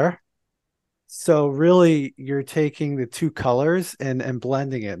film vert. So really, you're taking the two colors and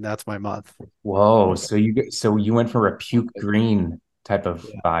blending it, and that's my month. Whoa! So you went for a puke green type of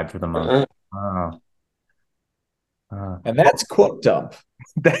Yeah. vibe for the month. Uh, Oh. And that's quote dump.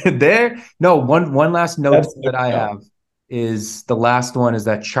 There, no, one last note That's that I dump. have is the last one is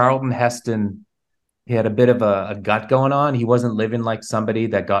that Charlton Heston, he had a bit of a gut going on. He wasn't living like somebody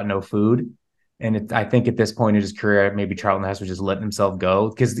that got no food. And I think at this point in his career, maybe Charlton Heston was just letting himself go.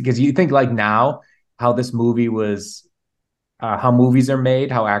 Because you think like now how this movie was, how movies are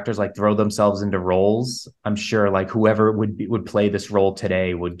made, how actors like throw themselves into roles. I'm sure like whoever would play this role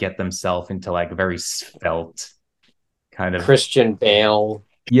today would get themselves into like a very svelte kind of. Christian Bale. Well,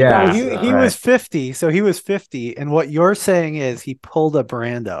 Yeah, Is he right. was 50, so he was 50, and what you're saying is he pulled a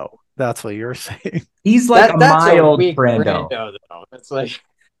Brando. That's what you're saying. He's like a that's a mild weak Brando. Brando though. It's like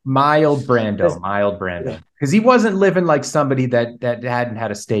Mild Brando, this, mild Brando. Because he wasn't living like somebody that hadn't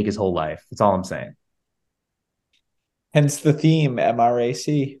had a steak his whole life. That's all I'm saying. Hence the theme,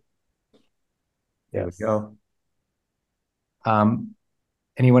 MRAC. There we Yes. go. Um,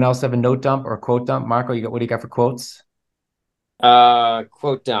 anyone else have a note dump or quote dump? Marco, what do you got for quotes?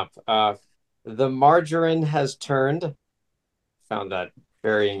 quote dump. The margarine has turned. Found that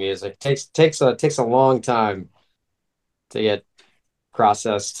very amusing. Takes a long time to get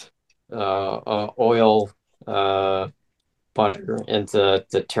processed oil butter into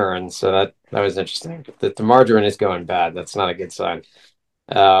the turn. So that was interesting. The margarine is going bad. That's not a good sign.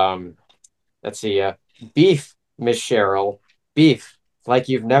 Um, let's see. Beef, Miss Cheryl. Beef, like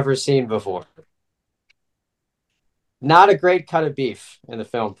you've never seen before. Not a great cut of beef in the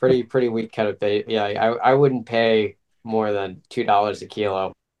film. Pretty weak cut of beef. Yeah, I wouldn't pay more than $2 a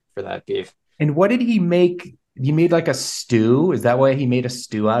kilo for that beef. And what did he make? He made like a stew. Is that why he made a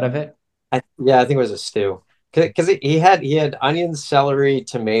stew out of it? Yeah, I think it was a stew because he had onions, celery,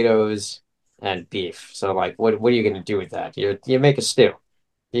 tomatoes, and beef. So like, what are you gonna do with that? You make a stew.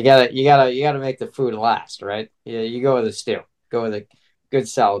 You gotta make the food last, right? You go with a stew. Go with a good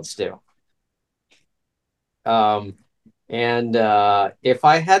solid stew. Um, and if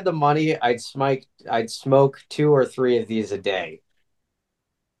I had the money, I'd smoke two or three of these a day.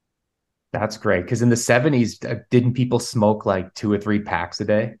 That's great. Because in the 70s, didn't people smoke like 2 or 3 packs a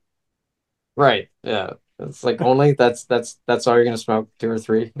day? Right. Yeah. It's like only that's all you're gonna smoke, two or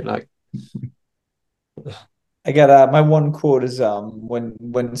three. You're not. I got my one quote is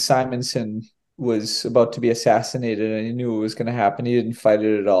when Simonson was about to be assassinated and he knew it was going to happen, he didn't fight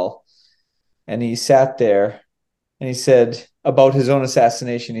it at all, and he sat there and he said about his own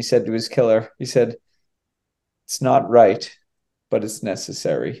assassination. He said to his killer, he said, "It's not right, but it's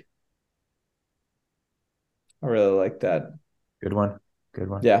necessary." I really like that. Good one. Good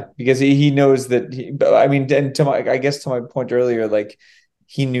one. Yeah, because he knows that but I mean, and I guess to my point earlier, like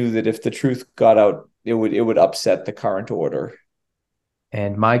he knew that if the truth got out, it would upset the current order.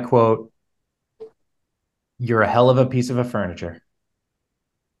 And my quote, you're a hell of a piece of a furniture.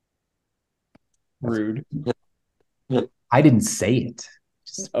 That's, Rude. I didn't say it.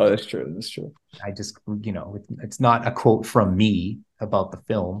 Just, Oh, that's true. That's true. I just, it's not a quote from me about the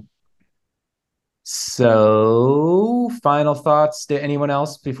film. So, final thoughts to anyone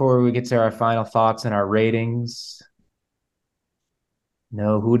else before we get to our final thoughts and our ratings?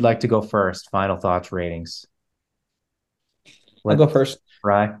 No, who would like to go first? Final thoughts, ratings. I'll go first.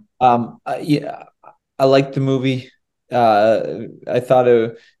 Right. Yeah, I liked the movie. I thought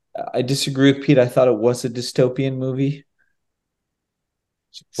I disagree with Pete. I thought it was a dystopian movie.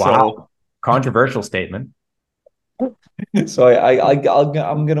 Wow. Controversial statement. So I'm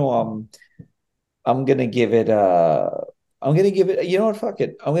gonna give it you know what, fuck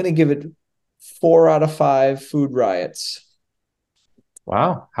it. I'm gonna give it 4 out of 5 food riots.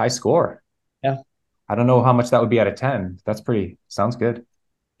 Wow. High score. Yeah. I don't know how much that would be out of 10. Sounds good.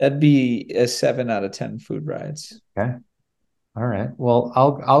 That'd be a 7 out of 10 food riots. Okay. All right. Well,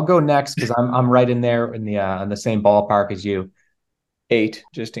 I'll go next because I'm right in there in the same ballpark as you. 8,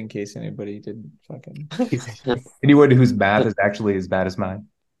 just in case anybody didn't fucking. Anyone whose math is actually as bad as mine.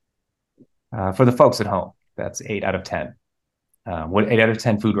 For the folks at home, that's 8 out of 10. What 8 out of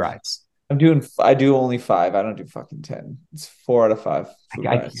 10 food rides? I do only 5. I don't do fucking 10. It's 4 out of 5 food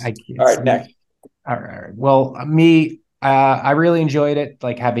riots. All right, next. All right. Well, I really enjoyed it.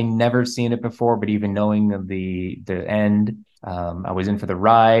 Like having never seen it before, but even knowing the end, I was in for the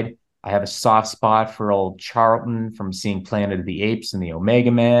ride. I have a soft spot for old Charlton from seeing Planet of the Apes and the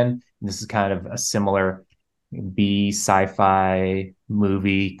Omega Man. And this is kind of a similar B sci-fi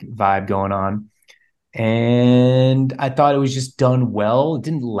movie vibe going on. And I thought it was just done well. It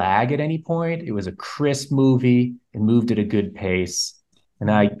didn't lag at any point. It was a crisp movie. It moved at a good pace. And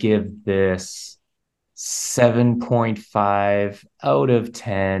I give this 7.5 out of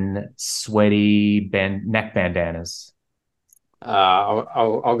 10 sweaty neck bandanas.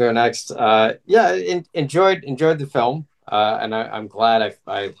 I'll go next. Enjoyed the film, and I'm glad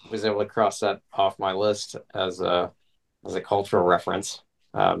I was able to cross that off my list as a cultural reference.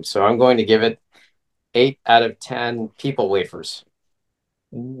 So I'm going to give it 8 out of 10 people wafers.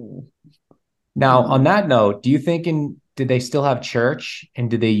 Ooh. Now, on that note, did they still have church and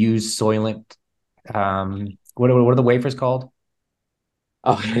did they use Soylent? What are the wafers called?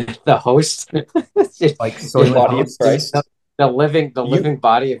 Oh, the host, like Soylent body host? of Christ. the living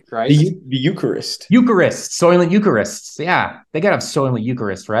body of Christ. The Eucharist. Soylent Eucharists. Yeah, they gotta have Soylent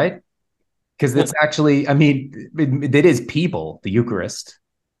Eucharist, right? Because it's actually, I mean, it is people, the Eucharist.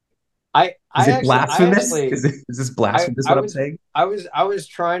 Is it blasphemous? Is this blasphemous? What I'm saying? I was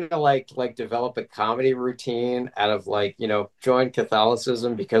trying to like develop a comedy routine out of join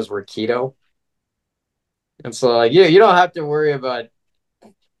Catholicism because we're keto, and so you don't have to worry about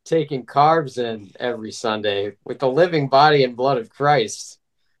taking carbs in every Sunday with the living body and blood of Christ.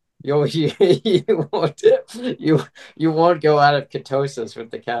 You won't go out of ketosis with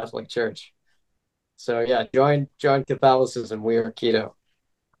the Catholic Church. So yeah, join Catholicism. We are keto.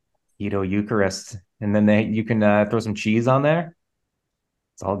 Keto Eucharist, and then you can throw some cheese on there.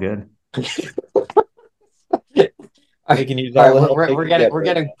 It's all good. They can use all the we're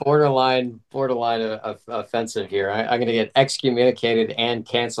getting borderline offensive here. I'm going to get excommunicated and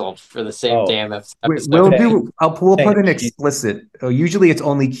canceled for the same damn episode. We'll put an explicit. Usually it's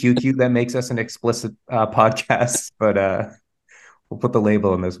only QQ that makes us an explicit podcast, but we'll put the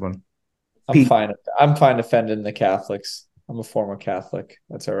label on this one. I'm fine. I'm fine offending the Catholics. I'm a former Catholic.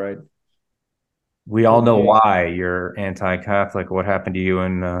 That's all right. We all know why you're anti-Catholic. What happened to you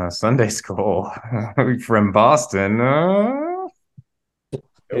in Sunday school? From Boston.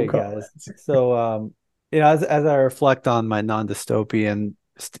 Hey guys. So as I reflect on my non-dystopian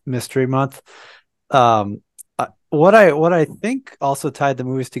mystery month, what I think also tied the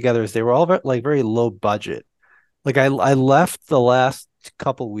movies together is they were all very low budget. Like I left the last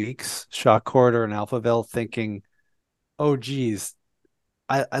couple weeks, Shock Corridor and Alphaville, thinking, oh geez,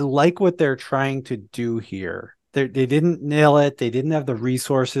 I like what they're trying to do here. They didn't nail it. They didn't have the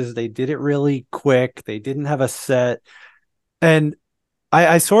resources. They did it really quick. They didn't have a set. And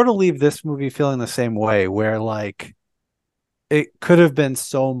I sort of leave this movie feeling the same way, where like it could have been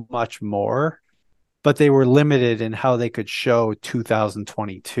so much more, but they were limited in how they could show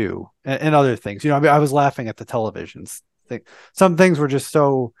 2022 and other things. I mean, I was laughing at the televisions. Some things were just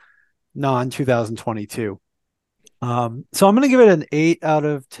so non-2022. So I'm going to give it an 8 out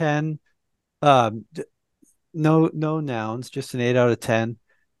of 10. No nouns, just an 8 out of 10.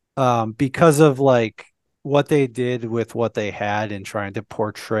 Because of like what they did with what they had in trying to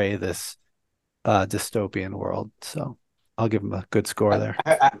portray this dystopian world. So I'll give them a good score there.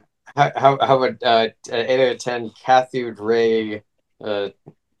 How about 8 out of 10 cathode ray? Oh,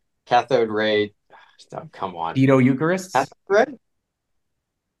 come on. Keto Eucharist? Cathode ray?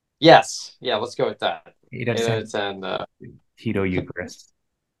 Yes. Yeah, let's go with that. 8 out of 10. Keto Eucharist.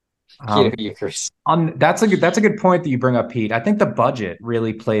 Keto Eucharist. That's a good point that you bring up, Pete. I think the budget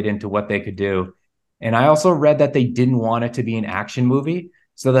really played into what they could do. And I also read that they didn't want it to be an action movie.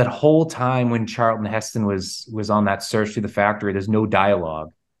 So that whole time when Charlton Heston was on that search through the factory, there's no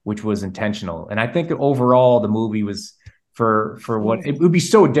dialogue, which was intentional. And I think overall the movie was for what it would be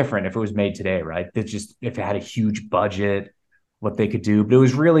so different if it was made today, right? It's just if it had a huge budget, what they could do. But it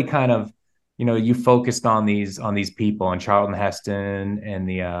was really kind of, you focused on these people and Charlton Heston and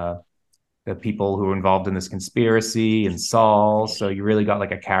the people who were involved in this conspiracy and Saul. So you really got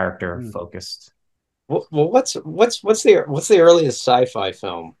like a character focused. Well, what's the earliest sci-fi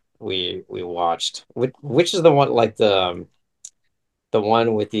film we watched? Which is the one like the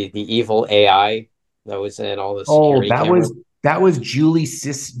one with the evil AI that was in all the Oh, security that cameras? was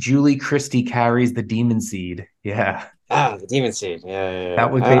Julie Christie carries the demon seed. Yeah. Ah, the Demon Seed. Yeah, yeah,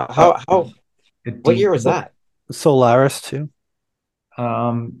 That was yeah. based off How the what deep year was book. that? Solaris too.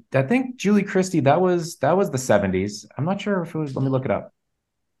 I think Julie Christie, that was the 70s. I'm not sure if it was, let me look it up.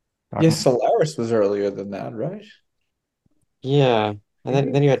 Yes, Solaris was earlier than that, right? Yeah.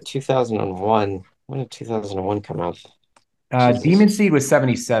 And then you had 2001. When did 2001 come out? Demon Jesus. Seed was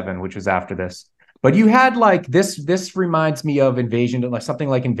 77, which was after this. But you had like this reminds me of like something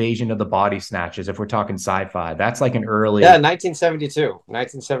like Invasion of the Body Snatchers, if we're talking sci-fi. That's like an Yeah, early 1972.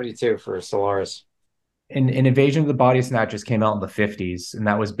 1972 for Solaris. in Invasion of the Body Snatchers came out in the 50s, and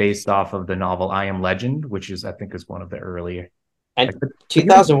that was based off of the novel I Am Legend, which is I think is one of the earlier, And like I think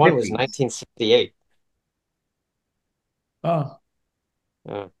it was the 2001 was 50s. 1968. Oh,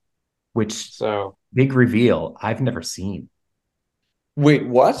 Yeah. which So big reveal. I've never seen. Wait,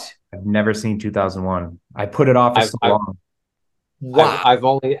 what? I've never seen 2001. I put it off for I've so I've long. I've Wow.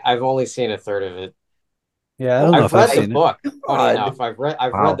 I've only seen a third of it. Yeah, I don't know Oh I've if I've read the my seen it. book. Funny God. enough, I've read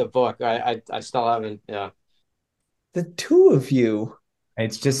Wow. the book. I still haven't. Yeah. The two of you.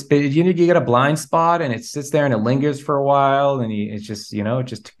 It's just you get a blind spot and it sits there and it lingers for a while and it's just it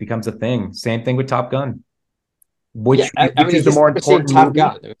just becomes a thing. Same thing with Top Gun. Yeah. I Which mean, is the he's more never seen important Top movie?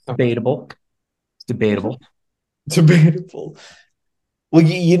 Gun. Debatable. It's debatable. Debatable. Well,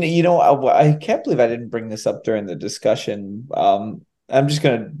 I can't believe I didn't bring this up during the discussion. I'm just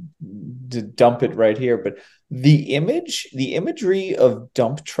gonna dump it right here, but the imagery of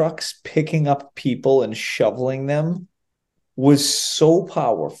dump trucks picking up people and shoveling them was so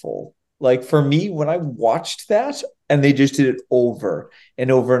powerful. Like for me, when I watched that and they just did it over and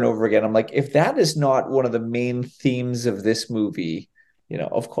over and over again, I'm like, if that is not one of the main themes of this movie,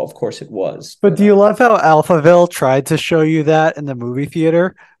 of course it was. But do you love how Alphaville tried to show you that in the movie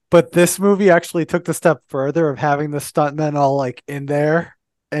theater? But this movie actually took the step further of having the stuntmen all like in there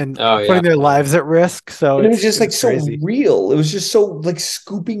and Oh yeah. putting their lives at risk. So But it was it's just it was like so crazy. real. It was just so like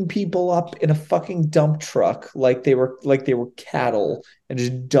scooping people up in a fucking dump truck like they were cattle and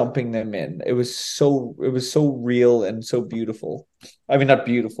just dumping them in. It was so real and so beautiful. I mean, not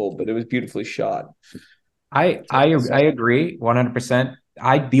beautiful, but it was beautifully shot. I agree 100%.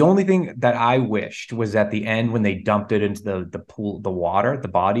 The only thing that I wished was at the end when they dumped it into the pool, the water, the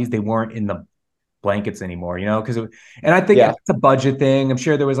bodies, they weren't in the blankets anymore, because and I think Yeah, it's a budget thing. I'm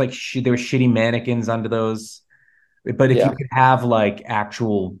sure there was like there were shitty mannequins under those, but if you yeah. could have like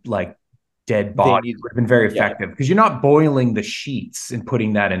actual like dead They bodies, need it would have been very yeah. effective because you're not boiling the sheets and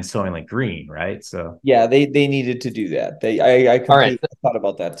putting that in Soylent Green, right? So Yeah, they needed to do that. I All right. completely thought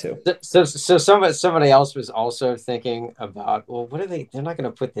about that too. So somebody else was also thinking about, well, what are they? They're not going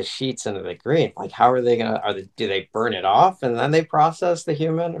to put the sheets into the green. Like, how are they going to? Do they burn it off and then they process the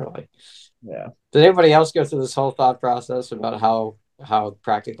human, or like? Yeah. Did anybody else go through this whole thought process about how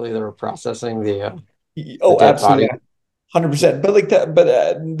practically they were processing the Oh, dead body? absolutely. 100%. But like that, but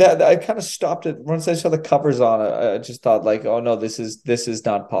that I kind of stopped it once I saw the covers on it. I just thought like, oh no, this is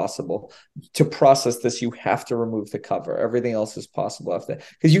not possible. To process this, you have to remove the cover. Everything else is possible after that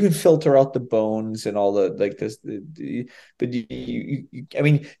because you can filter out the bones and all the like this. But I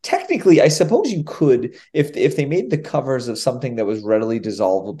mean, technically, I suppose you could if they made the covers of something that was readily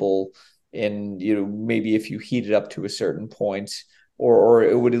dissolvable, and maybe if you heat it up to a certain point or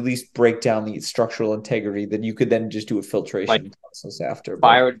it would at least break down the structural integrity, then you could then just do a Like filtration process after.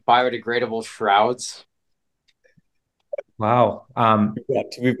 But biodegradable shrouds, wow.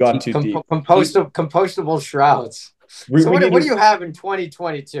 we've gone too deep. compostable shrouds. We, So we need what do to you have in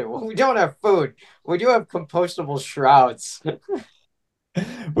 2022? Well, we don't have food. We do have compostable shrouds.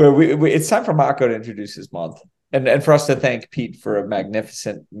 where it's time for Marco to introduce his month and for us to thank Pete for a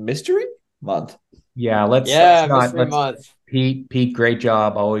magnificent mystery month. Yeah, let's Yeah, not mystery let's month. Pete, great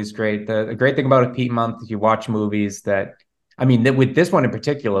job, always great. The great thing about a Pete month is you watch movies that I mean, with this one in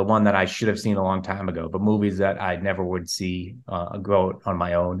particular, one that I should have seen a long time ago, but movies that I never would see go on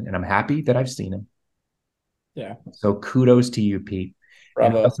my own, and I'm happy that I've seen them. Yeah, So kudos to you, Pete.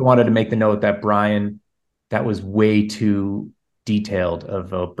 And I bravo. also wanted to make the note that Brian, that was way too detailed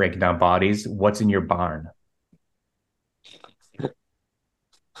of breaking down bodies. What's in your barn,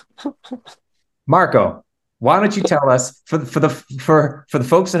 Marco? Why don't you tell us for the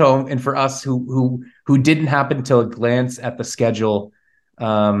folks at home and for us who didn't happen to glance at the schedule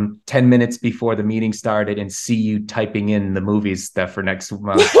 10 minutes before the meeting started and see you typing in the movies that for next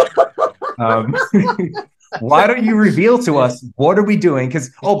month. Um, why don't you reveal to us what are we doing?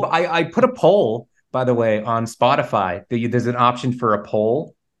 Because I put a poll, by the way, on Spotify. There's an option for a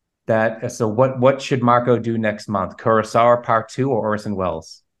poll that so what should Marco do next month? Kurosawa Part 2 or Orson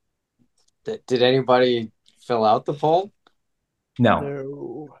Welles? Did anybody fill out the poll?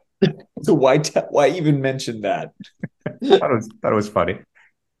 No. So why even mention that? Thought it was funny.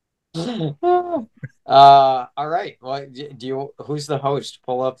 All right. Well, who's the host?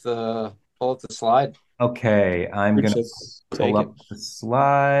 Pull up the slide. Okay, I'm Rich, gonna let's pull take up it. the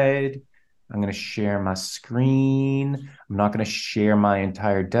slide. I'm gonna share my screen. I'm not gonna share my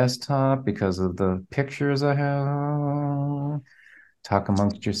entire desktop because of the pictures I have. Talk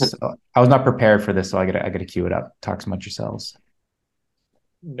amongst yourselves. I was not prepared for this, so I gotta queue it up. Talk amongst yourselves.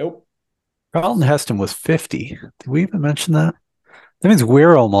 Nope. Charlton Heston was 50. Did we even mention that? That means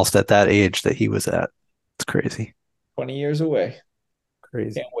we're almost at that age that he was at. It's crazy. 20 years away.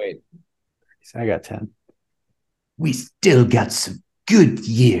 Crazy. Can't wait. I got 10. We still got some good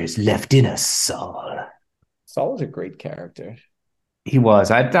years left in us, Saul. Saul was a great character. He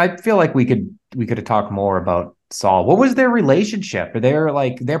was. I feel like we could have talked more about Saul. What was their relationship? Are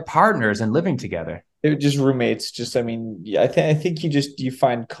they're partners and living together? They were just roommates. Just, I mean, yeah, I think you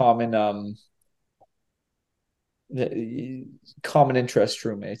find common interest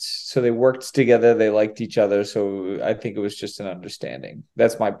roommates. So they worked together, they liked each other. So I think it was just an understanding.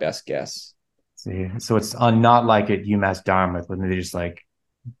 That's my best guess. See, so it's not like at UMass Dartmouth when they just like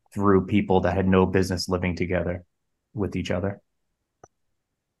threw people that had no business living together with each other.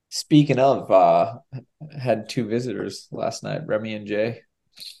 Speaking of, had two visitors last night, Remy and Jay.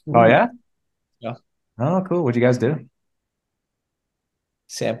 Oh yeah? Yeah. Oh, cool. What'd you guys do?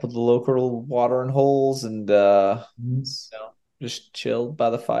 Sampled the local watering holes and just chilled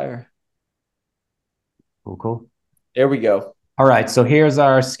by the fire. Cool. There we go. All right, so here's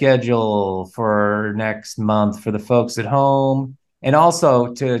our schedule for next month for the folks at home. And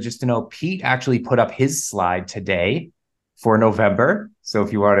also to know, Pete actually put up his slide today for November. So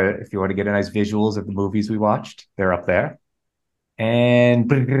if you want to get a nice visuals of the movies we watched, they're up there. And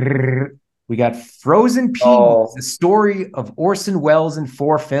we got Frozen Peas, the story of Orson Welles in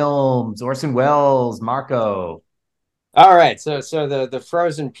 4 films. Orson Welles, Marco. All right, so the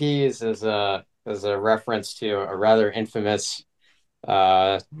Frozen Peas is a reference to a rather infamous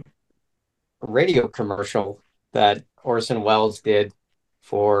radio commercial that Orson Welles did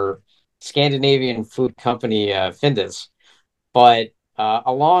for Scandinavian food company Findus. But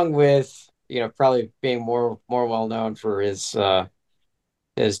along with probably being more well known for his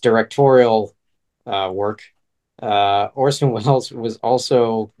directorial work, Orson Welles was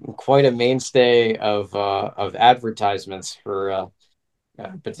also quite a mainstay of advertisements for a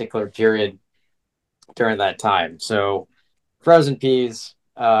particular period during that time. So Frozen Peas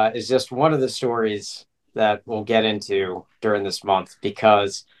is just one of the stories that we'll get into during this month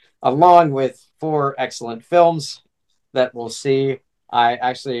because, along with 4 excellent films that we'll see, I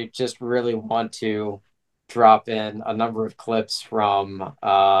actually just really want to drop in a number of clips from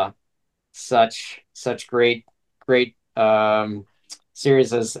such great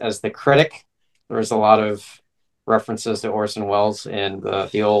series as The Critic. There's a lot of references to Orson Welles in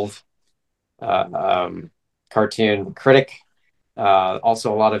the old cartoon Critic.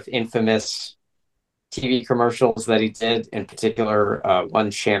 Also, a lot of infamous TV commercials that he did, in particular, one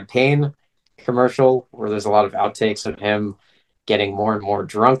champagne commercial where there's a lot of outtakes of him getting more and more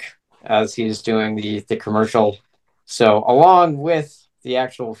drunk as he's doing the commercial. So, along with the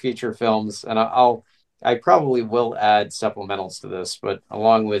actual feature films, and I probably will add supplementals to this, but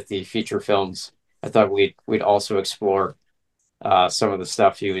along with the feature films, I thought we'd also explore some of the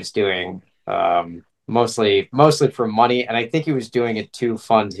stuff he was doing. Mostly for money, and I think he was doing it to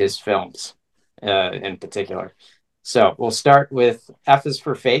fund his films in particular. So we'll start with F is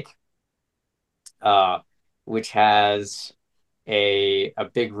for Fake, which has a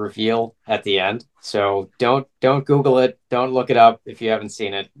big reveal at the end. So don't Google it, don't look it up if you haven't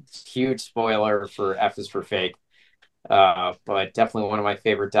seen it. Huge spoiler for F is for Fake, but definitely one of my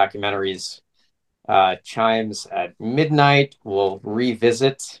favorite documentaries. Chimes at Midnight. We'll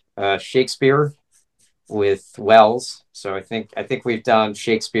revisit Shakespeare with Wells. So I think we've done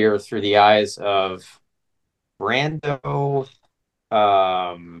Shakespeare through the eyes of Brando.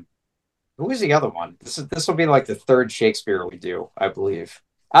 Who was the other one? This will be like the 3rd Shakespeare we do, I believe.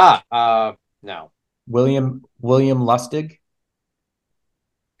 No. William Lustig,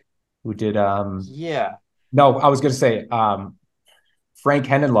 who did Yeah. No, I was going to say Frank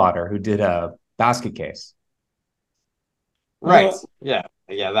Henenlotter, who did a Basket Case. Right. Yeah.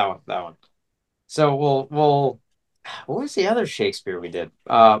 Yeah, that one. So we'll what was the other Shakespeare we did?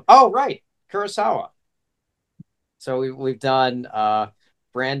 Oh, right. Kurosawa. So we've done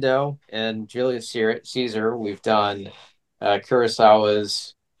Brando and Julius Caesar. We've done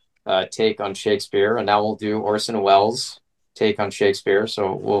Kurosawa's take on Shakespeare, and now we'll do Orson Welles' take on Shakespeare.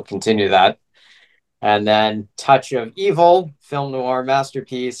 So we'll continue that. And then Touch of Evil, film noir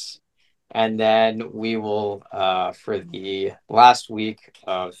masterpiece. And then we will, for the last week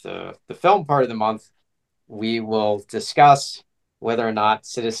of the film part of the month, we will discuss whether or not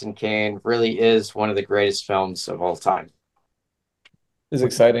Citizen Kane really is one of the greatest films of all time. It's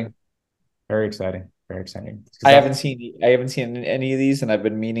exciting. Very exciting. Very exciting. I haven't seen any of these, and I've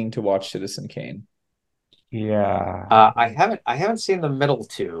been meaning to watch Citizen Kane. Yeah. I haven't seen the middle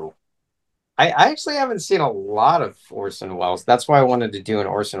two. I actually haven't seen a lot of Orson Welles. That's why I wanted to do an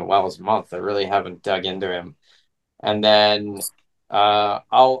Orson Welles month. I really haven't dug into him. And then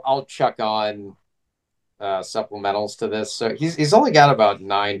I'll chuck on supplementals to this. So he's only got about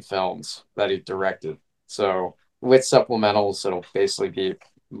 9 films that he directed. So with supplementals, it'll basically be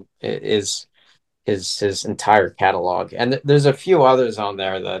his entire catalog. And there's a few others on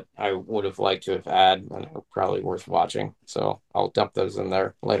there that I would have liked to have had and are probably worth watching. So I'll dump those in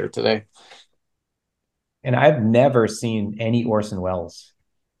there later today. And I've never seen any Orson Welles.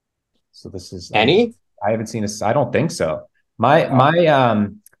 So this is Any? I haven't seen I don't think so. My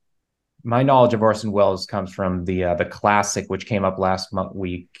knowledge of Orson Welles comes from the classic which came up last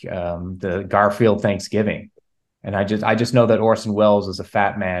week, the Garfield Thanksgiving. And I just know that Orson Welles is a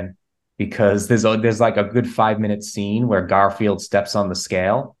fat man because there's like a good 5-minute scene where Garfield steps on the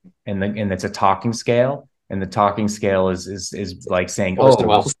scale and it's a talking scale. And the talking scale is like saying, Orson "Oh,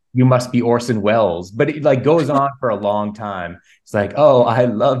 Welles. you must be Orson Welles," but it like goes on for a long time. It's like, "Oh, I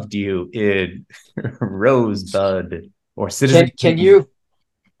loved you in Rosebud or Citizen." Can you?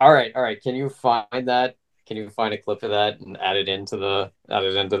 All right. Can you find that? Can you find a clip of that and add it into the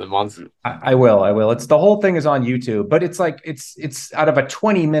month? I will. It's the whole thing is on YouTube, but it's like it's out of a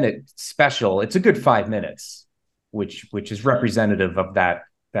 20-minute special. It's a good 5 minutes, which is representative of that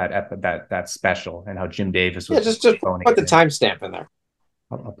special and how Jim Davis was. Yeah, just put the timestamp in there.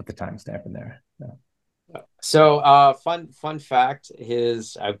 I'll put the timestamp in there. Yeah. So, fun fact: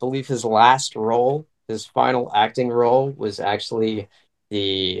 I believe his last role, his final acting role, was actually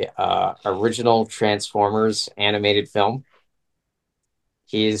the original Transformers animated film.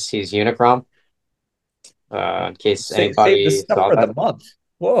 He's Unicron. In case anybody save the stuff for the month.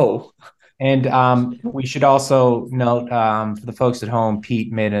 Whoa. And we should also note for the folks at home,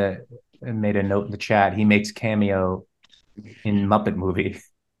 Pete made a note in the chat. He makes cameo in Muppet Movie.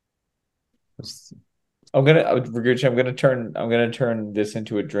 I'm gonna turn this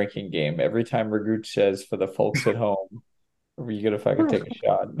into a drinking game. Every time Raguch says "for the folks at home," are you gonna fucking take a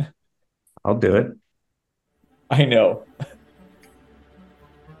shot? I'll do it. I know.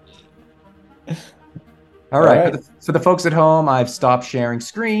 All right. For the folks at home, I've stopped sharing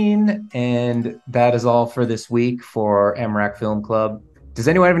screen, and that is all for this week for MRAC Film Club. Does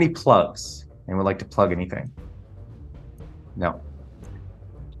anyone have any plugs? Anyone would like to plug anything? No.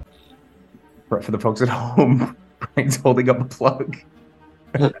 For the folks at home, Brian's holding up a plug.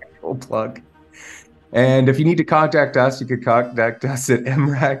 Actual plug. And if you need to contact us, you could contact us at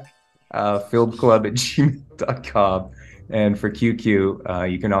mracfilmclub@gmail.com. And for QQ,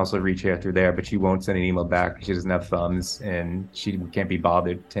 you can also reach her through there, but she won't send an email back. She doesn't have thumbs, and she can't be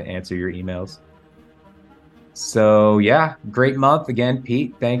bothered to answer your emails. So, yeah, great month. Again,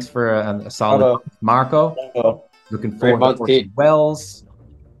 Pete, thanks for a solid month. Marco, looking forward to Orson Welles.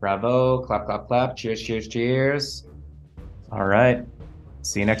 Bravo. Clap, clap, clap. Cheers, cheers, cheers. All right.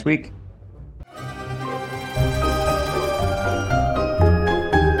 See you next week.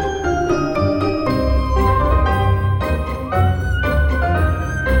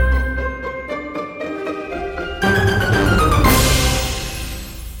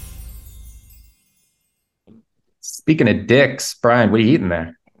 Speaking of dicks, Brian, what are you eating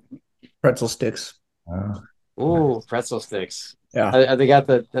there? Pretzel sticks. Ooh, pretzel sticks. Yeah. They got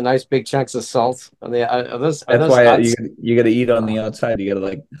the nice big chunks of salt. That's why you got to eat on the outside. You got to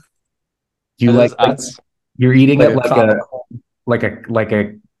like. Do you like you're eating like it like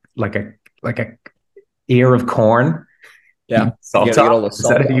a ear of corn? Yeah. Salt. You got to get all the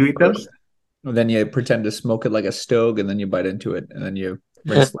salt. Is that how you eat those? And then you pretend to smoke it like a stove, and then you bite into it, and then you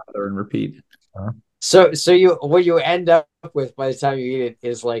rinse, lather, and repeat. So what you end up with by the time you eat it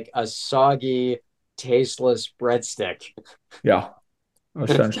is like a soggy, tasteless breadstick. Yeah,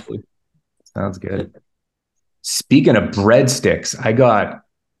 essentially. Sounds good. Speaking of breadsticks, I got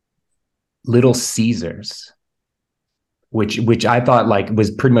Little Caesars, which I thought like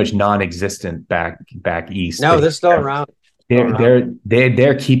was pretty much non-existent back east. No, But they're still around.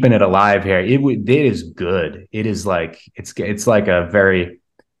 they're keeping it alive here. It is good. It is like it's like a very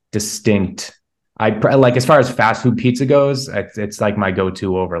distinct. I like as far as fast food pizza goes, it's like my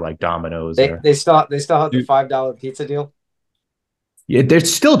go-to over like Domino's. They still have the $5 pizza deal. Yeah, they're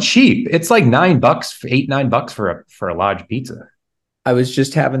still cheap. It's like $9, $8-9 for a large pizza. I was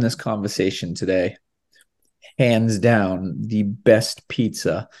just having this conversation today. Hands down, the best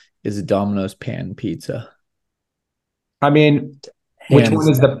pizza is a Domino's pan pizza. I mean, which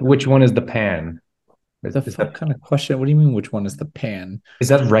one is the pan? The fuck kind of question? What do you mean? Which one is the pan? Is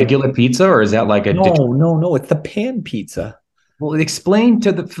that regular pizza or is that like a no? It's the pan pizza. Well, explain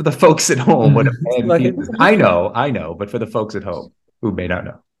for the folks at home what a pan Like pizza. I know, but for the folks at home who may not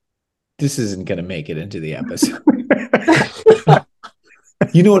know, this isn't gonna make it into the episode.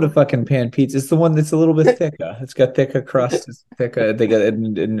 You know what a fucking pan pizza? It's the one that's a little bit thicker. It's got thicker crust. It's thicker. They got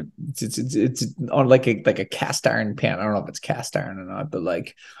and it's on like a cast iron pan. I don't know if it's cast iron or not, but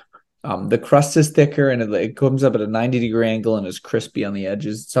like the crust is thicker and it comes up at a 90-degree angle and is crispy on the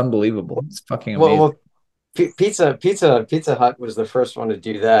edges. It's unbelievable. It's fucking amazing. Well, Pizza Hut was the first one to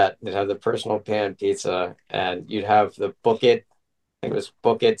do that. They'd have the personal pan pizza, and you'd have the Book It. I think it was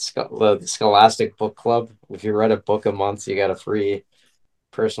Book It, the Scholastic Book Club. If you read a book a month, you got a free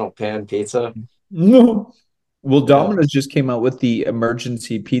personal pan pizza. No. Well, Domino's just came out with the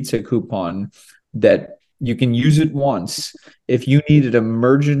emergency pizza coupon that you can use it once. If you need an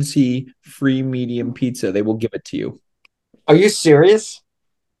emergency free medium pizza, they will give it to you. Are you serious?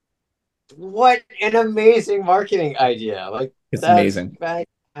 What an amazing marketing idea. Like, it's that's amazing.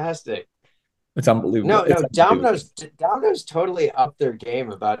 Fantastic. It's unbelievable. No, Domino's totally upped their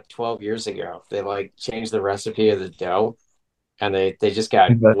game about 12 years ago. They like changed the recipe of the dough and they just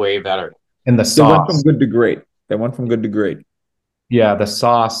got way better. And the sauce. They went from good to great. Yeah, the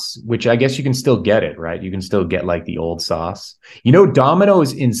sauce, which I guess you can still get it, right? You can still get like the old sauce. You know,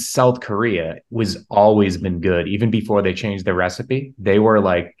 Domino's in South Korea was always been good. Even before they changed the recipe, they were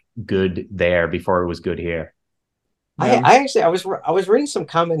like good there before it was good here. Yeah. I was reading some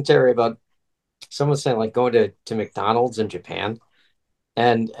commentary about someone saying like going to McDonald's in Japan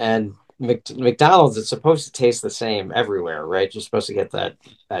and McDonald's, it's supposed to taste the same everywhere, right? You're supposed to get that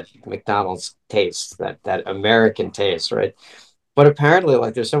McDonald's taste, that American taste, right? But apparently,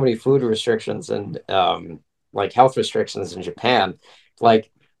 like, there's so many food restrictions and like health restrictions in Japan, like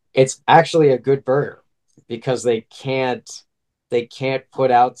it's actually a good burger because they can't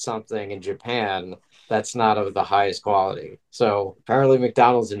put out something in Japan that's not of the highest quality. So apparently,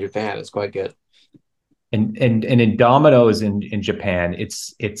 McDonald's in Japan is quite good. And in Domino's in Japan,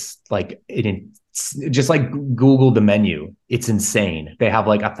 it's like just like Google the menu. It's insane. They have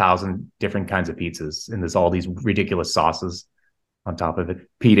like 1,000 different kinds of pizzas, and there's all these ridiculous sauces on top of it.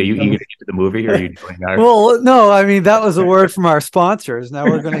 Pete, are you eager to get to the movie, or are you doing that? Well, no, I mean that was a word from our sponsors. Now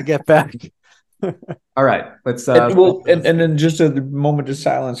we're going to get back. All right, let's. And then just a moment of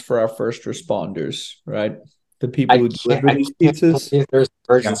silence for our first responders, right? The people who deliver these pizzas. There's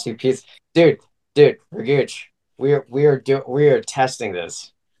emergency pizza, dude, Raguch, we are testing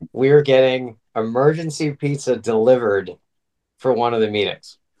this. We are getting emergency pizza delivered for one of the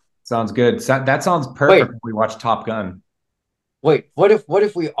meetings. Sounds good. That sounds perfect. When we watch Top Gun. Wait, what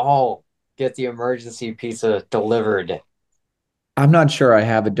if we all get the emergency pizza delivered? I'm not sure I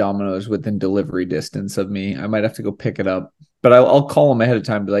have a Domino's within delivery distance of me. I might have to go pick it up, but I'll call them ahead of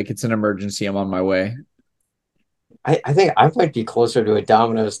time. Be like, it's an emergency. I'm on my way. I think I might be closer to a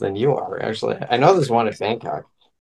Domino's than you are, actually. I know there's one at Bangkok.